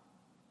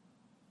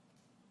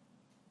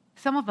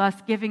 Some of us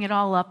giving it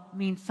all up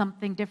means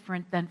something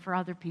different than for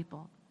other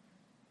people.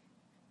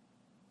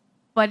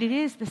 But it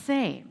is the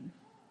same.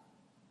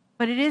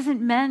 But it isn't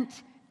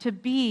meant to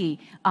be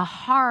a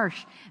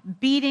harsh,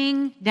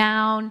 beating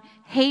down,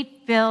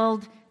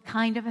 hate-filled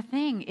kind of a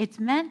thing. It's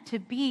meant to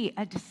be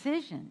a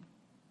decision.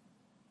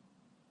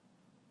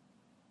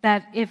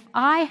 That if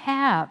I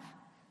have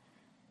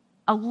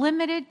a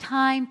limited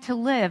time to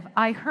live,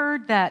 I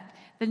heard that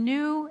the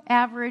new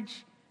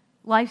average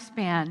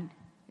lifespan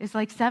is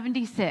like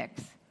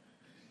 76.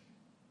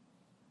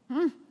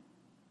 It's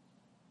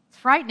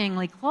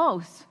frighteningly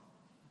close.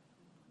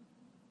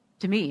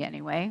 To me,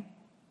 anyway.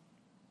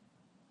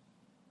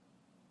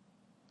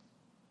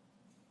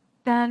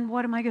 Then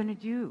what am I going to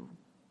do?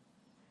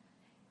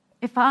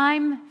 If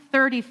I'm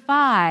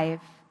 35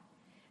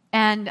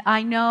 and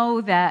I know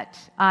that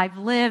I've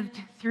lived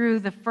through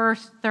the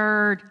first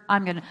third,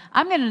 I'm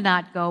gonna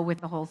not go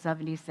with the whole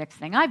 76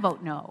 thing. I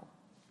vote no.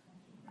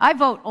 I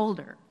vote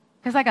older.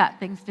 Because I got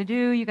things to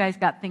do, you guys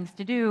got things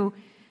to do,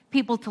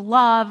 people to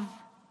love,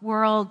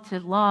 world to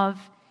love.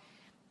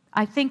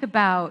 I think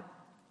about,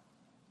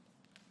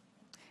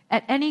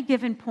 at any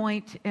given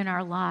point in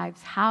our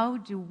lives, how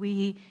do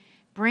we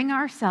bring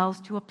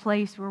ourselves to a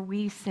place where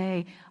we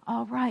say,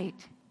 all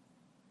right,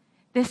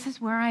 this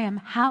is where I am.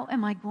 How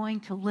am I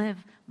going to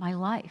live my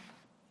life?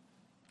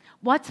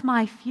 What's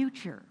my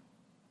future?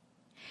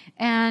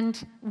 And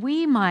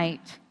we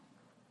might,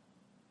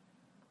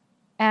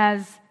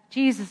 as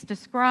Jesus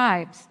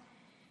describes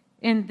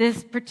in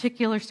this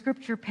particular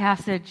scripture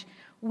passage,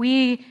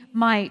 we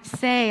might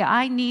say,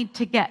 I need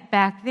to get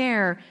back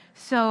there,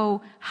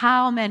 so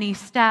how many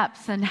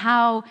steps and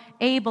how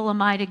able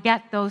am I to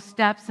get those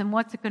steps and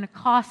what's it going to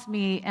cost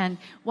me and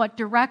what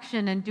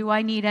direction and do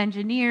I need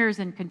engineers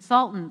and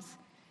consultants?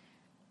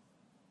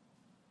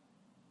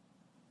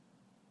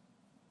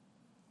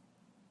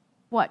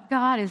 What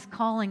God is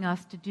calling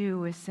us to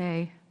do is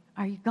say,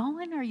 are you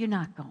going or are you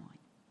not going?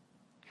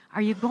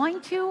 Are you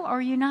going to or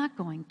are you not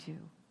going to?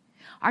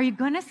 Are you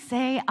going to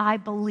say, I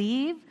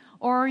believe,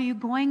 or are you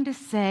going to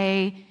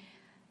say,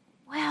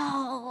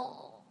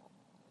 well,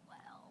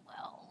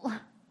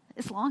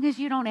 as long as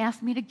you don't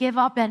ask me to give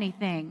up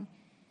anything,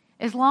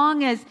 as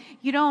long as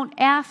you don't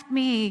ask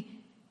me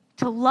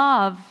to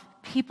love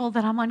people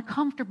that I'm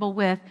uncomfortable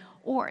with,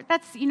 or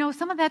that's,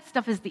 some of that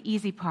stuff is the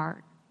easy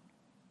part.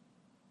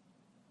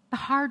 The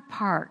hard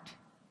part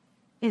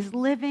is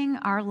living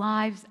our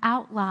lives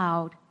out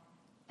loud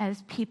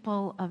as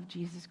people of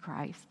Jesus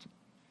Christ.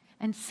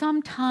 And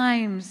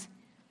sometimes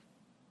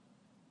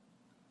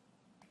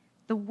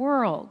the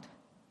world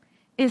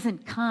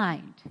isn't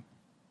kind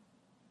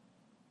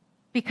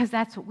because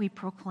that's what we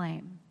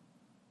proclaim.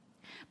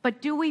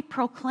 But do we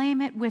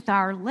proclaim it with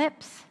our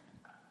lips?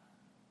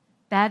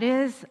 That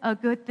is a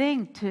good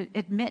thing, to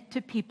admit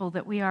to people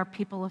that we are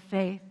people of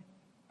faith.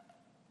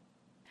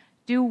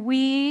 Do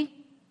we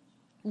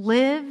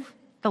live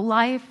the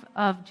life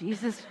of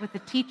Jesus with the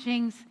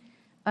teachings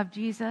of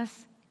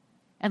Jesus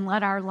and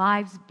let our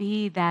lives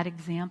be that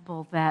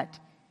example that,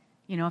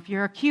 if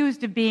you're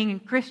accused of being a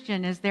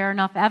Christian, is there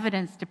enough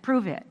evidence to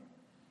prove it?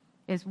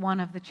 Is one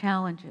of the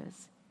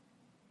challenges.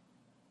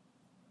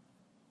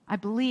 I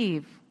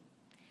believe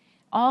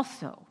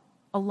also,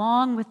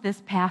 along with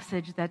this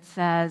passage that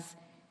says,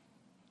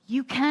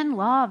 you can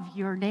love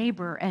your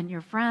neighbor and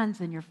your friends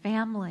and your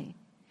family,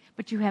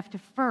 but you have to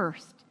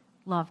first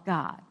love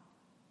God.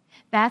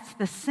 That's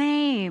the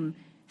same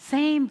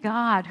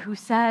God who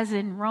says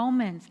in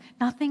Romans,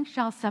 nothing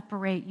shall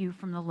separate you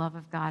from the love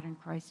of God in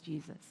Christ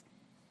Jesus.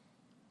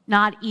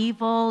 Not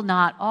evil,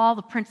 not all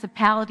the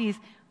principalities,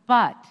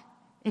 but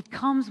it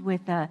comes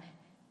with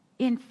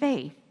in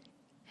faith.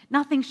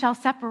 Nothing shall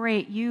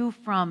separate you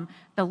from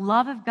the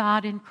love of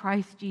God in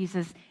Christ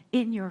Jesus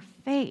in your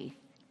faith.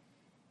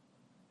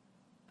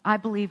 I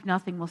believe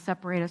nothing will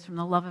separate us from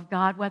the love of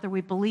God, whether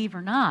we believe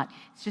or not.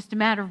 It's just a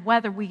matter of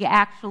whether we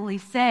actually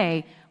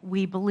say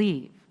we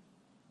believe.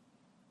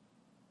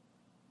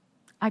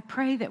 I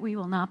pray that we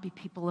will not be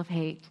people of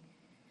hate,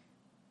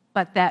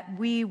 but that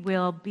we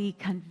will be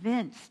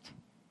convinced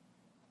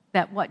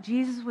that what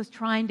Jesus was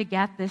trying to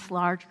get this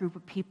large group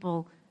of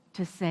people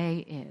to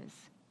say is,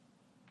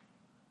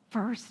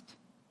 first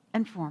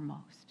and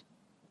foremost,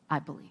 I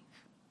believe.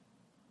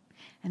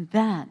 And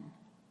then,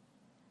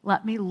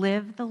 let me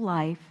live the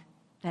life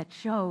that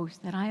shows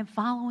that I am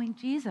following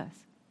Jesus.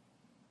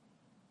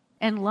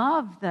 And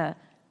love the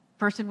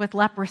person with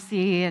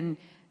leprosy and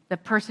the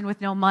person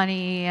with no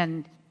money,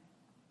 and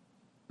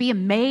be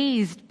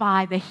amazed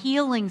by the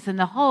healings and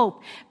the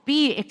hope.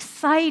 Be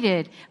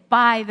excited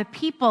by the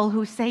people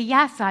who say,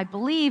 yes, I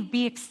believe.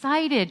 Be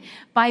excited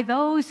by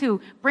those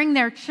who bring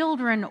their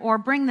children or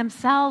bring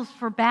themselves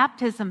for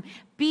baptism.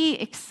 Be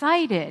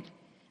excited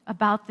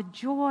about the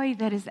joy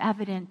that is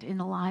evident in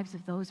the lives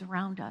of those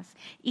around us,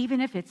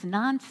 even if it's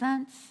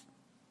nonsense.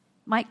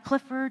 Mike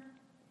Clifford,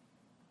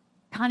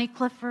 Connie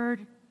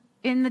Clifford,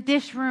 in the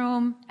dish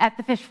room at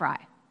the fish fry.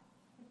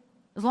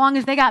 As long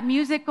as they got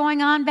music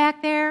going on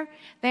back there,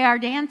 they are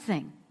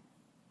dancing.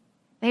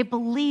 They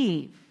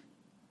believe.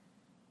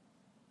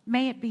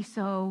 May it be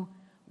so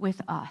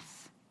with us.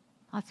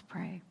 Let's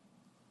pray.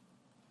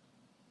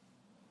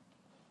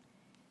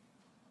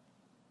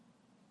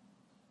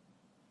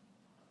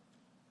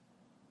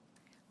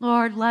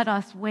 Lord, let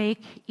us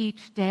wake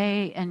each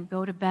day and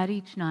go to bed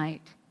each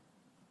night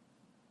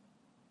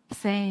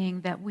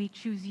saying that we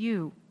choose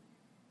you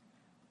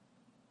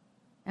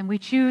and we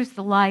choose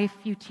the life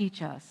you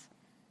teach us.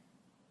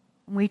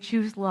 And we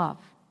choose love.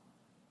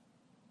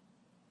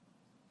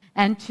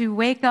 And to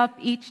wake up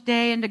each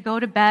day and to go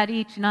to bed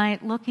each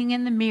night looking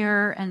in the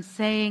mirror and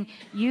saying,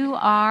 you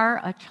are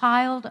a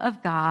child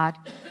of God,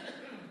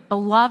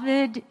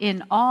 beloved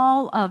in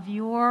all of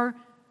your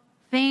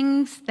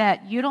things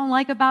that you don't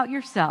like about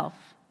yourself,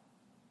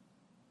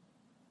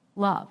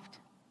 loved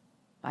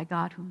by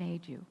God who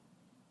made you.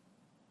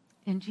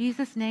 In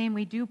Jesus' name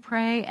we do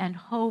pray and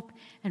hope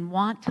and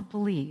want to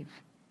believe.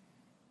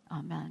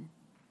 Amen.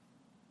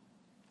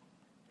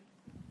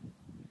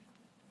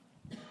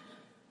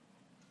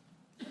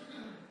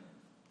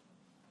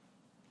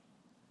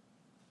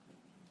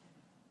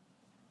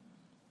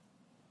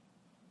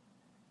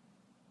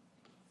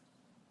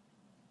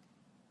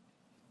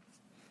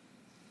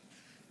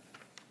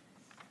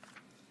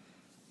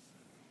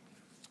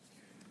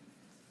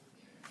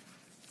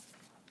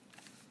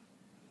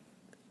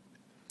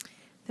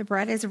 The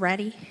bread is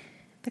ready,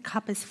 the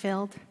cup is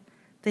filled,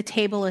 the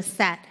table is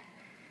set.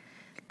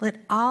 Let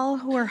all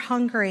who are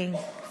hungering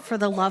for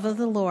the love of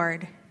the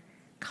Lord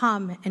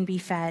come and be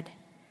fed.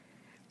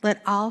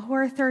 Let all who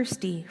are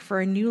thirsty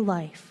for a new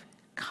life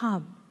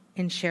come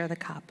and share the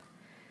cup.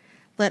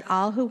 Let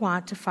all who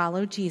want to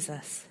follow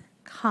Jesus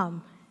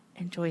come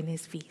and join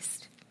his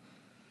feast.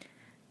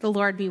 The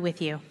Lord be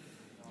with you.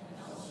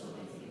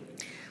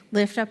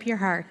 Lift up your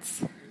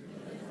hearts.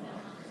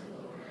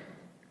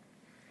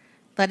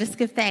 Let us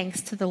give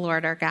thanks to the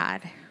Lord our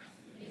God.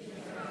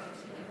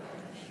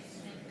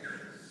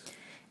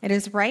 It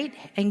is right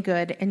and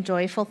good and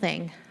joyful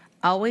thing,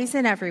 always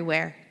and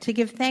everywhere, to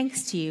give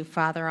thanks to you,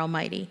 Father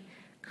Almighty,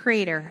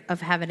 creator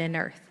of heaven and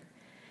earth.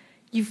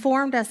 You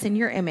formed us in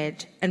your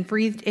image and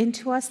breathed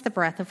into us the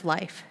breath of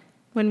life.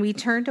 When we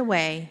turned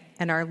away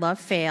and our love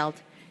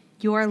failed,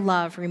 your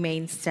love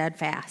remained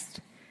steadfast.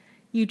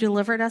 You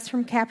delivered us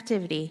from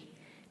captivity,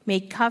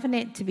 made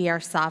covenant to be our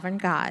sovereign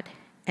God,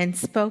 and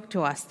spoke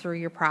to us through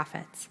your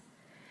prophets.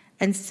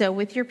 And so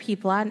with your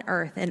people on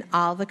earth and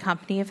all the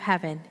company of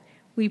heaven,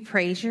 we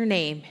praise your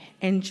name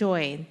and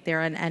join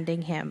their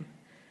unending hymn.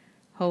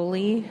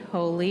 Holy,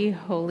 holy,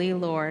 holy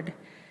Lord,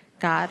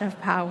 God of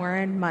power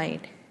and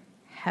might,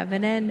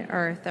 heaven and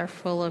earth are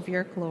full of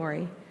your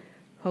glory.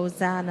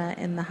 Hosanna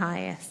in the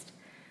highest.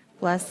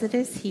 Blessed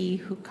is he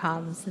who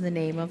comes in the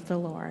name of the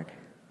Lord.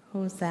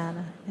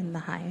 Hosanna in the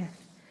highest.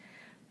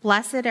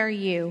 Blessed are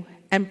you,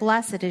 and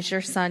blessed is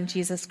your Son,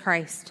 Jesus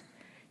Christ.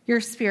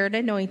 Your Spirit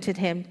anointed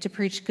him to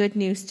preach good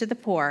news to the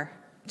poor,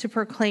 to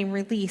proclaim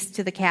release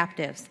to the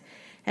captives,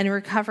 and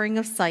recovering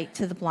of sight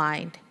to the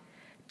blind,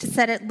 to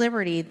set at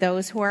liberty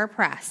those who are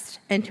oppressed,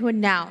 and to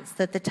announce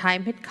that the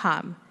time had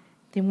come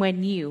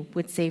when you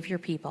would save your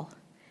people.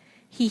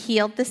 He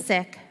healed the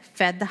sick,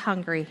 fed the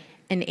hungry,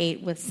 and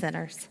ate with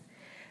sinners.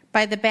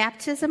 By the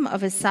baptism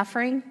of his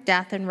suffering,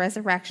 death, and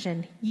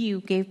resurrection,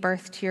 you gave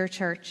birth to your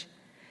church,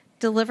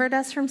 delivered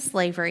us from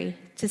slavery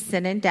to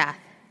sin and death,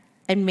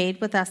 and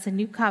made with us a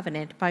new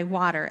covenant by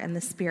water and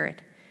the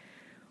Spirit.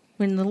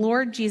 When the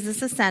Lord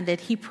Jesus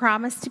ascended, he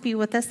promised to be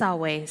with us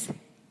always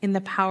in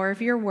the power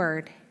of your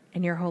word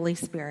and your Holy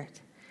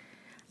Spirit.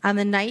 On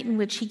the night in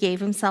which he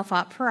gave himself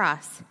up for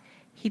us,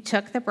 he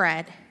took the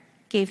bread,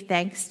 gave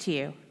thanks to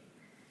you,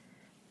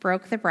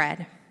 broke the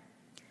bread,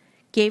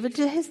 gave it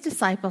to his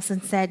disciples,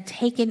 and said,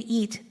 "Take and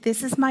eat.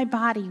 This is my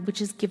body,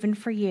 which is given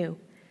for you.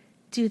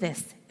 Do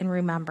this in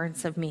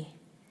remembrance of me."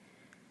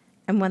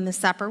 And when the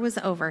supper was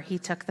over, he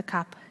took the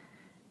cup.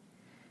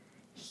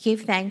 He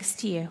gave thanks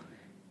to you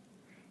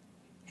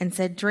and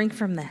said, "Drink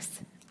from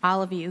this,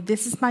 all of you.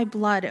 This is my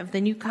blood of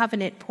the new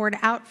covenant poured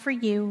out for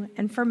you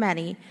and for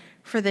many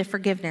for the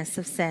forgiveness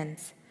of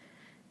sins.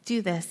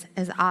 Do this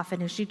as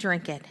often as you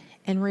drink it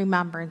in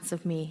remembrance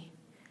of me."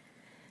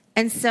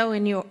 And so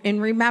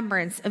in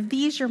remembrance of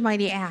these your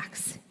mighty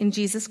acts in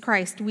Jesus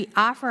Christ, we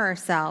offer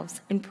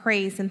ourselves in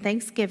praise and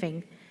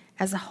thanksgiving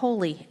as a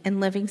holy and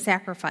living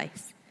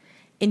sacrifice.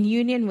 In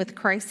union with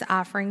Christ's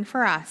offering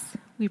for us,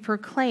 we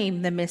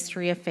proclaim the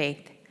mystery of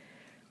faith.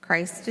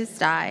 Christ has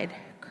died,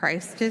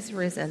 Christ is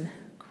risen,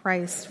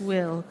 Christ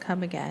will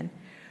come again.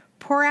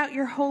 Pour out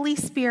your Holy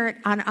Spirit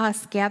on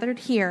us gathered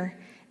here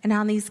and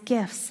on these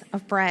gifts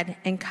of bread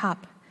and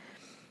cup.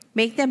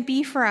 Make them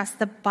be for us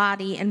the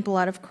body and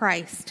blood of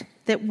Christ,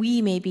 that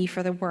we may be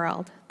for the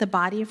world the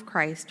body of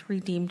Christ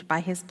redeemed by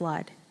his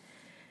blood.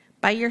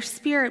 By your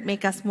Spirit,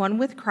 make us one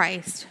with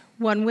Christ,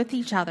 one with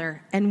each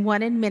other, and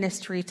one in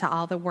ministry to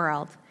all the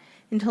world,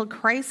 until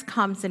Christ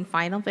comes in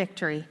final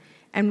victory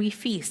and we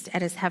feast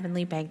at his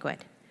heavenly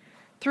banquet.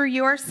 Through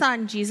your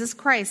Son, Jesus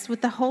Christ,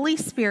 with the Holy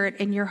Spirit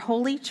in your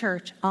holy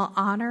church, all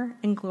honor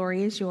and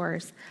glory is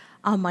yours,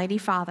 Almighty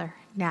Father,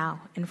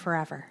 now and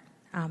forever.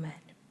 Amen.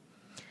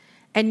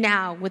 And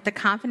now, with the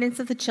confidence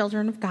of the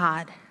children of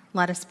God,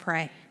 let us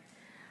pray.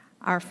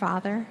 Our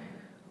Father,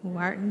 who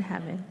art in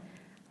heaven,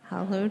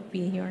 hallowed be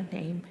your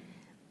name.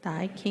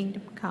 Thy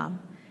kingdom come,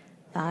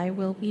 thy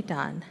will be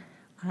done,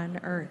 on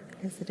earth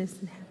as it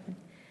is in heaven.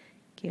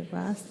 Give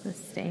us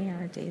this day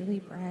our daily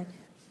bread.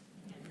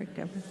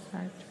 Forgive us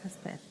our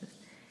trespasses,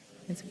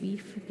 as we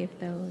forgive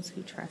those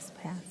who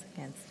trespass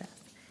against us.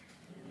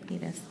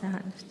 Lead us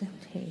not into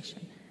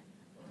temptation,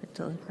 but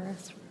deliver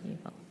us from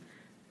evil.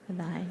 For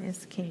thine is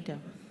the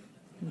kingdom,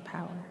 and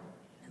power,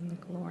 and the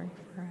glory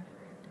forever.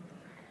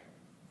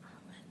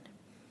 Amen.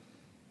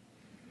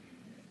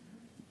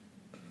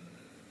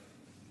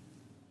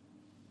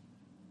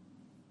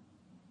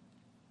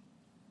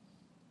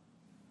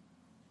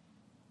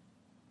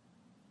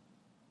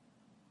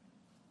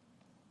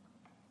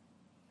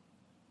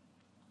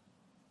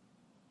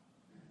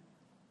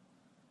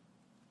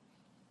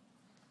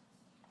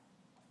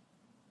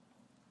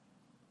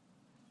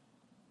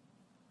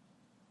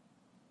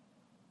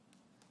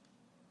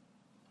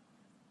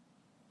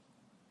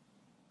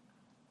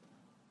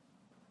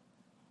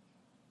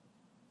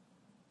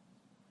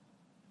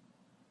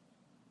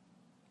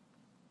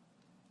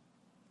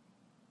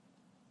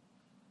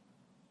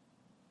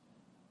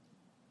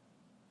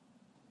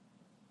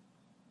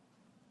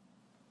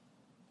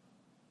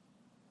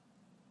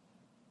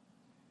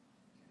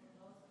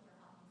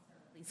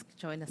 Please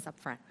join us up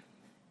front.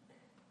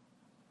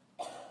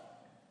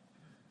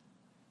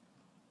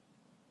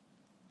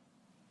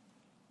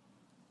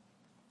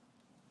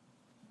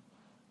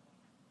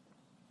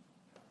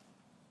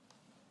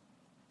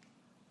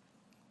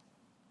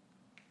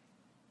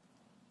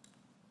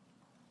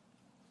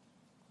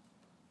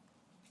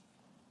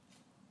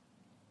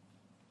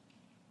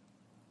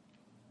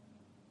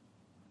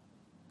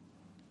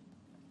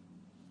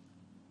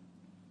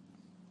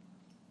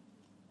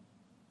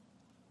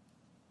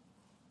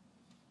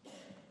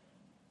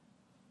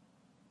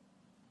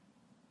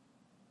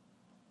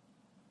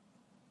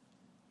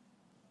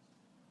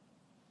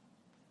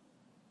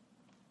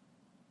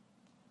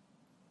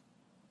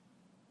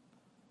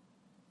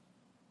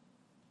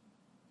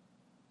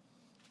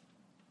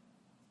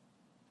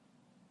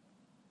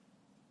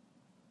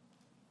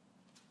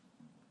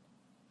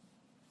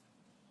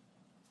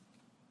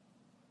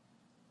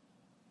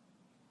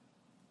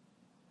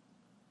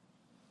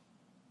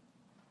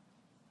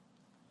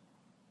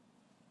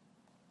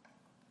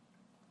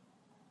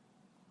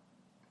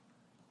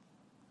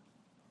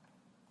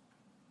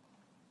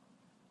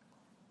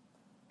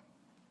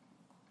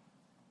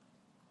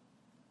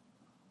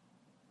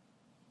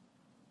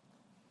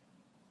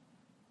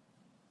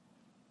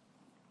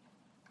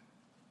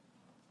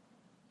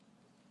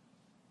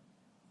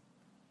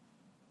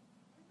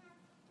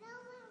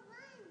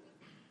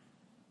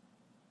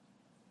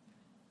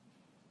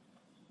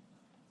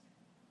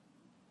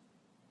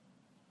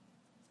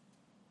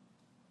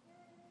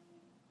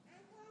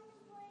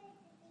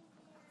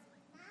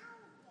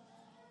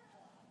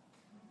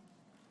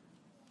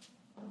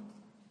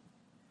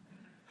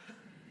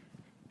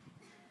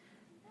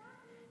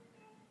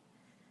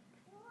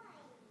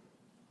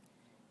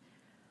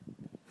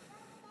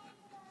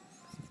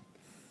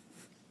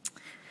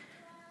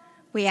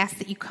 We ask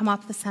that you come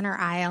up the center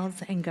aisles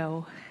and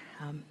go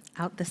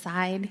out the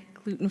side.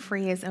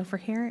 Gluten-free is over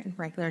here and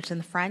regular is in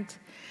the front.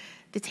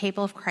 The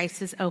table of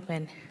Christ is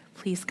open.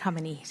 Please come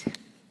and eat.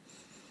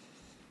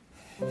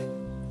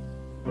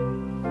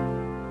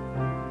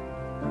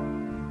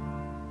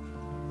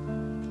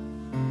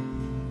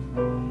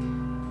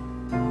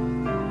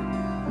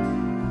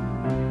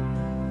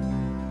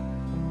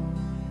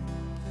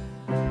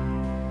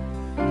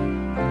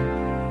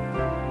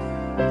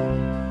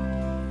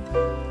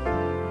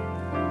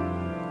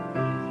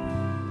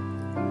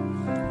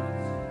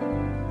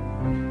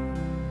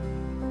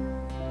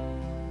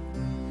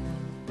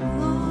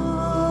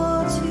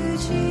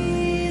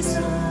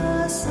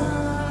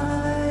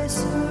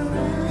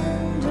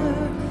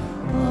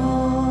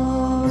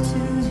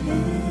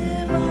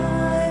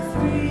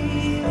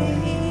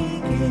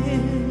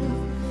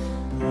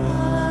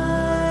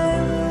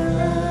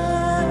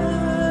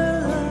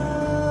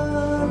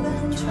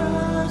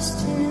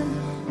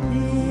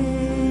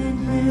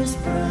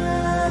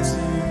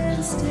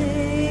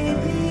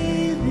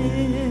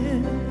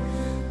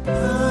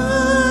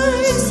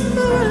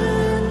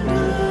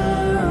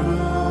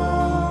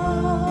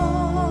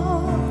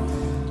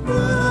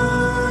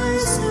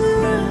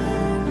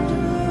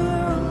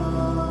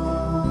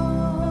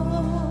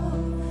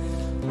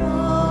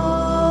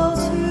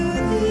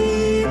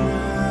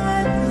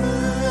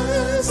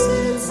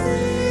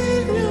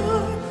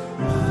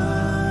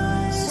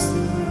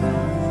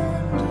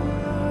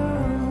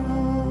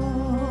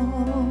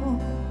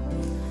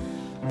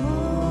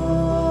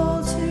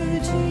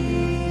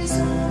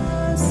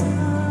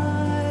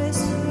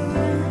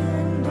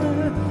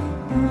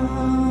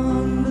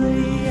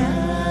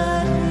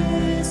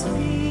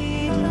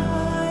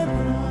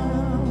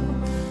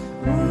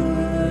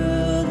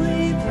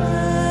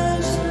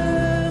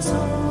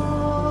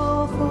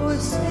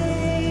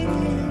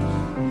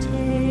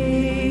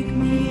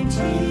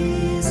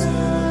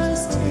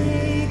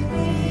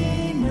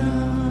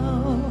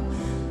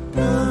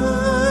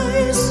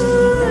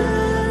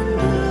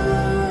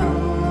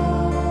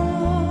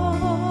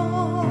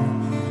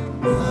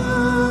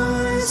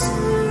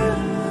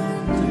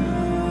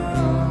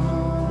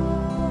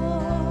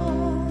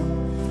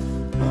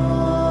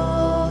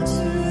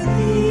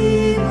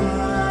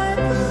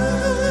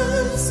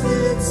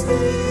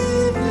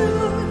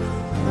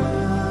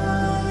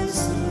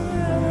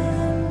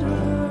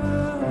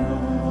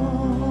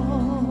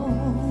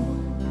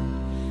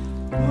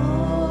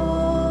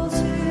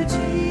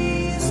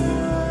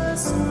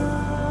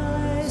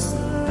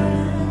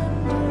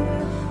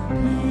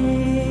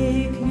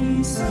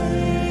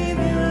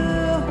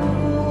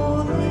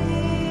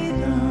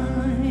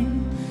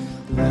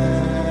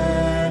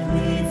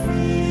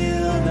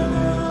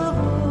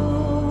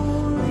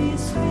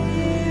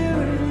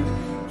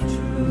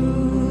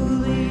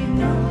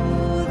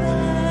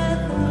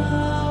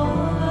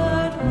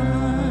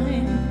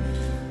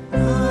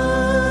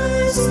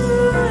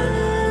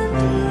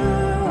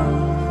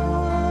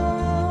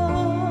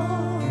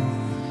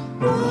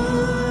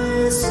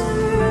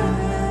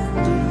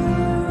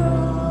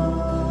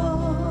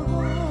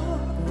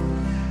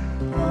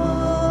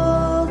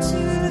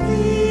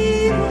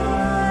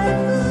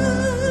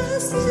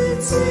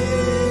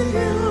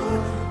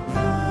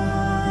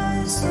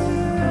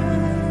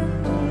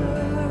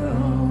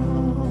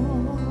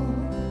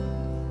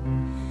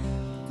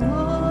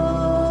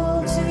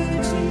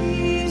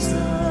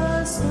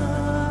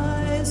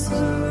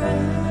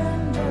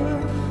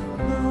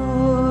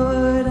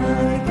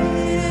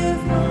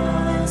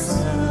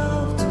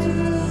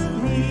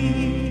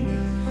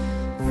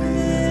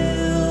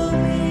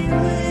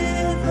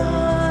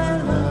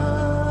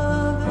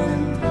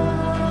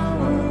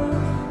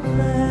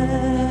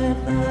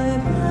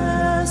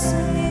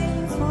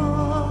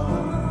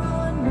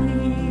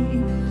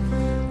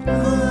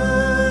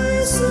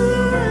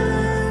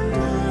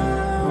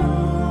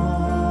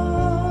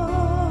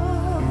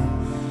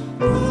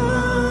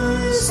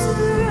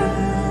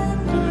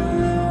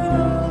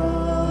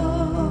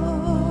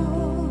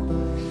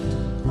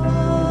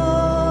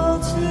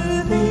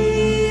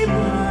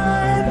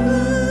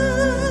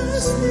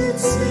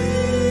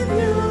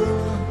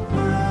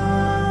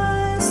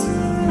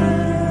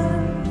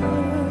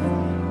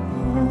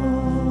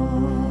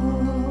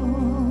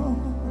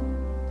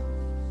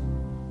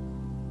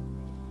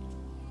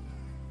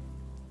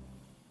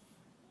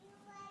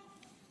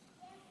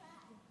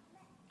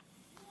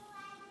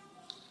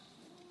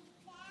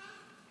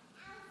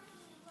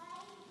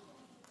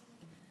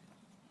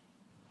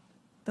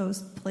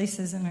 Those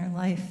places in our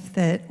life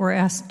that we're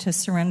asked to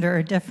surrender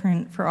are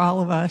different for all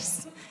of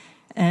us.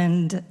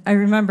 And I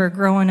remember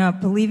growing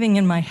up believing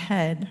in my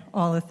head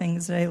all the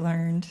things that I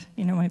learned.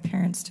 You know, my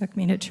parents took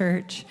me to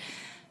church.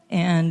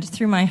 And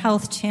through my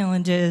health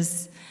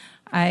challenges,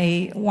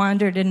 I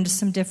wandered into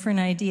some different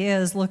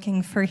ideas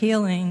looking for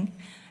healing.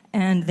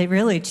 And they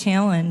really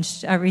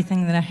challenged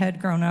everything that I had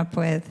grown up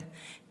with.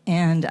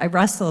 And I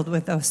wrestled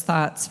with those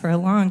thoughts for a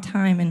long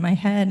time in my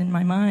head and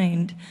my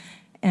mind.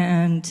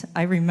 And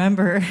I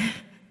remember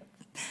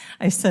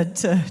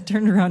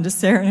turned around to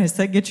Sarah and I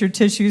said, get your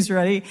tissues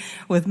ready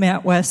with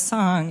Matt West's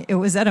song. It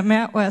was at a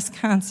Matt West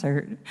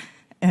concert,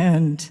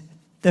 and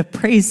the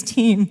praise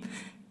team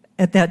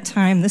at that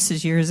time, this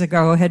is years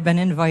ago, had been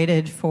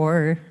invited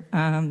for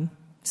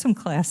some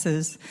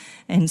classes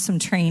and some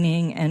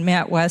training, and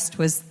Matt West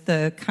was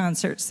the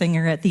concert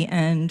singer at the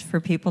end for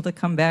people to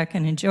come back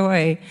and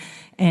enjoy.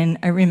 And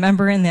I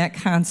remember in that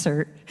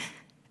concert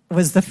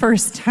was the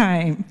first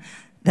time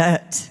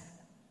that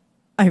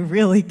I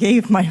really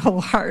gave my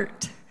whole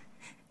heart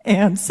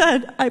and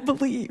said, I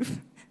believe.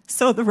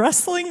 So the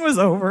wrestling was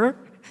over.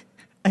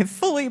 I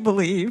fully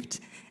believed.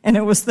 And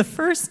it was the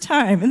first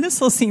time, and this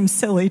will seem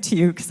silly to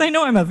you, because I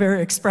know I'm a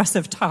very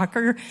expressive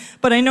talker,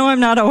 but I know I'm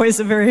not always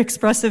a very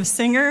expressive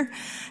singer.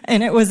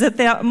 And it was at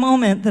that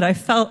moment that I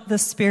felt the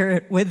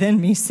Spirit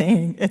within me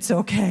saying, it's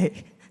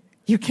okay.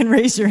 You can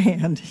raise your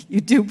hand.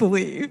 You do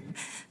believe.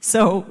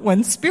 So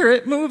when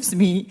Spirit moves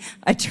me,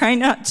 I try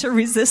not to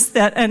resist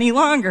that any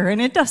longer.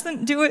 And it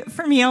doesn't do it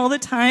for me all the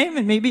time,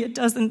 and maybe it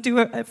doesn't do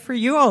it for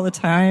you all the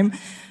time.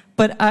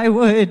 But I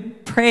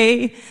would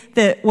pray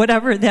that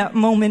whatever that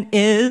moment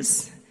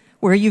is,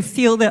 where you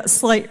feel that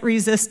slight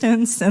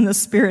resistance and the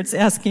Spirit's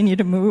asking you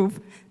to move,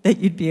 that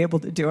you'd be able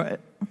to do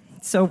it.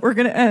 So we're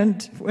going to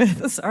end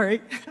with,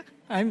 sorry,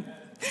 I'm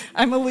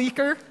a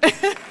leaker.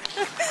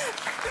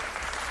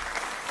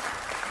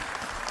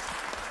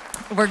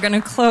 We're going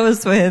to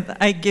close with,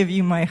 I give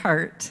you my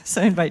heart.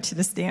 So I invite you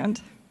to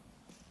stand.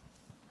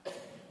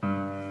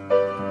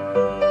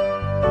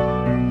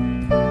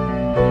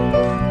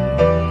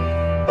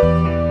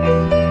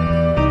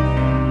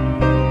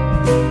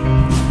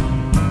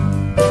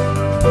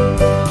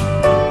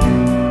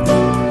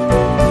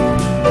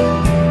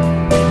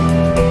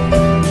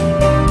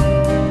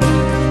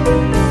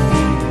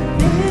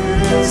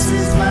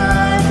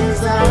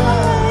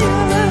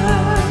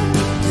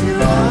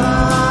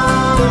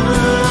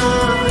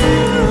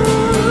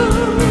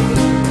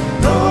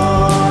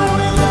 Lord,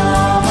 with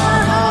all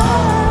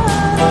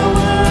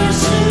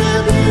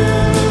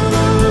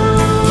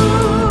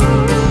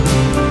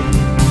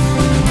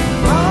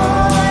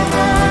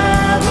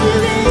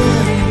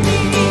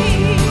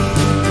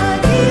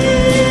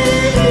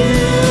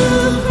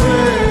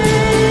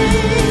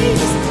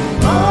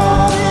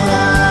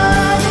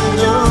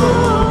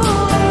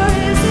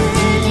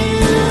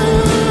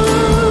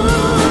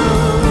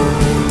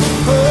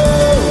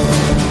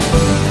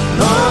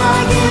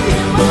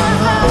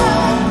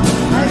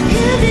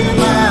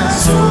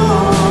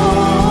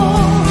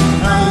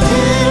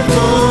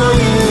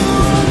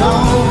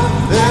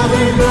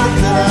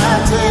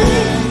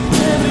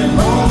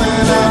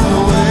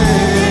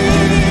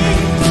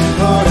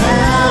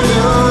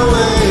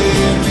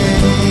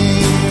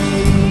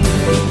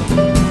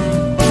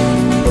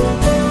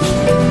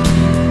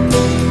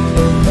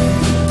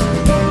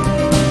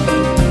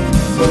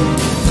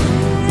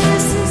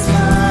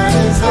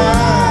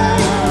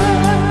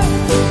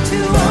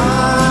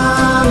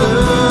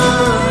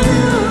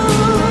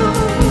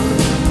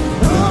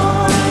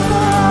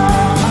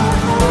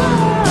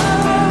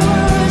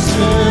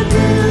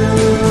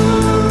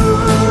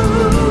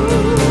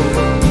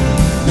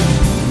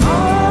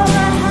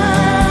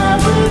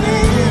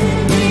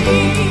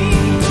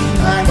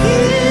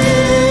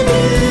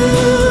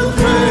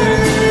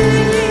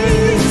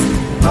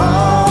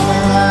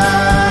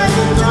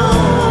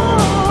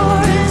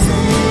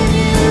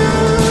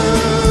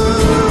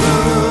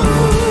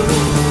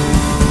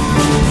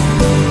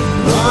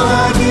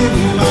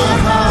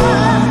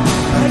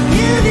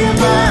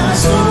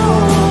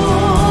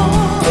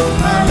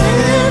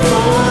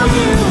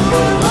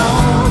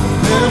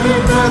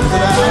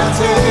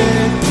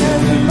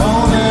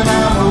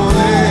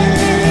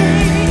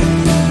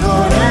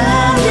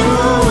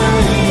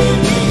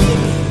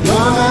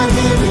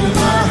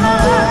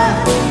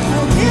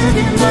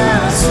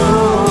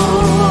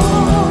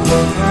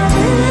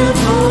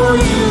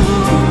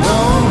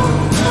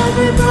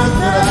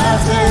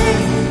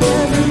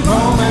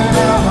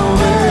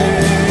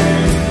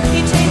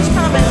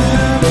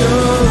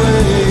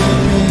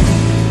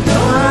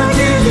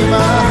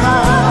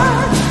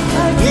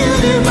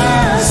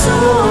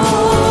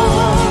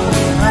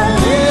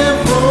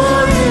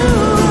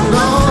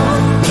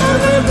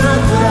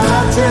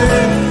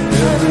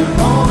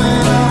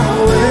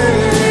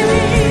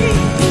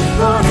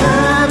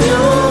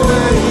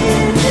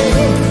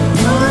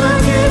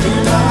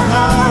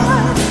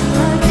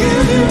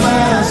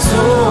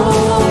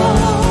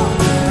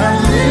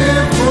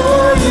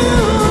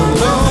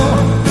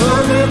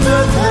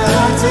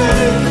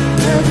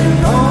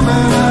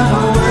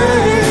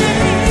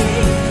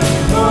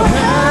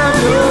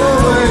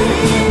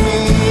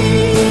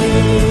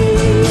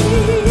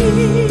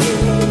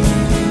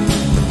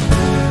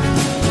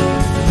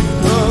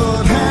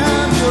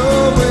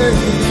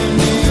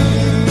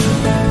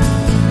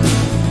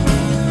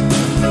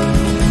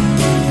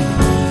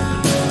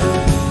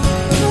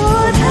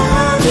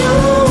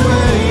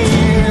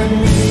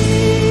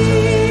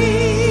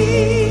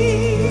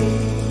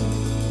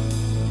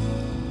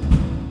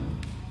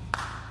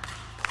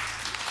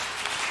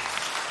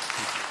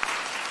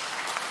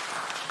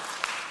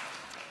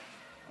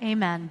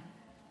Amen.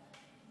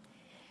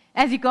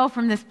 As you go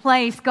from this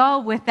place, go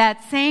with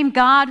that same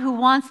God who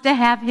wants to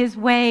have his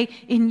way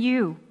in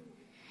you,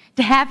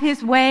 to have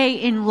his way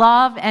in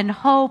love and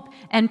hope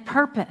and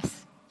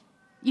purpose.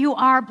 You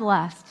are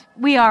blessed.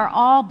 We are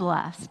all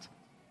blessed.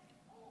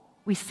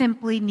 We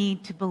simply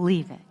need to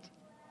believe it.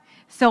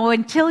 So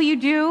until you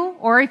do,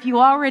 or if you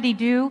already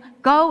do,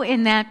 go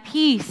in that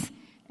peace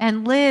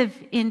and live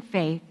in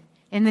faith.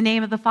 In the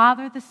name of the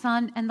Father, the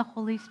Son, and the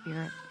Holy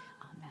Spirit.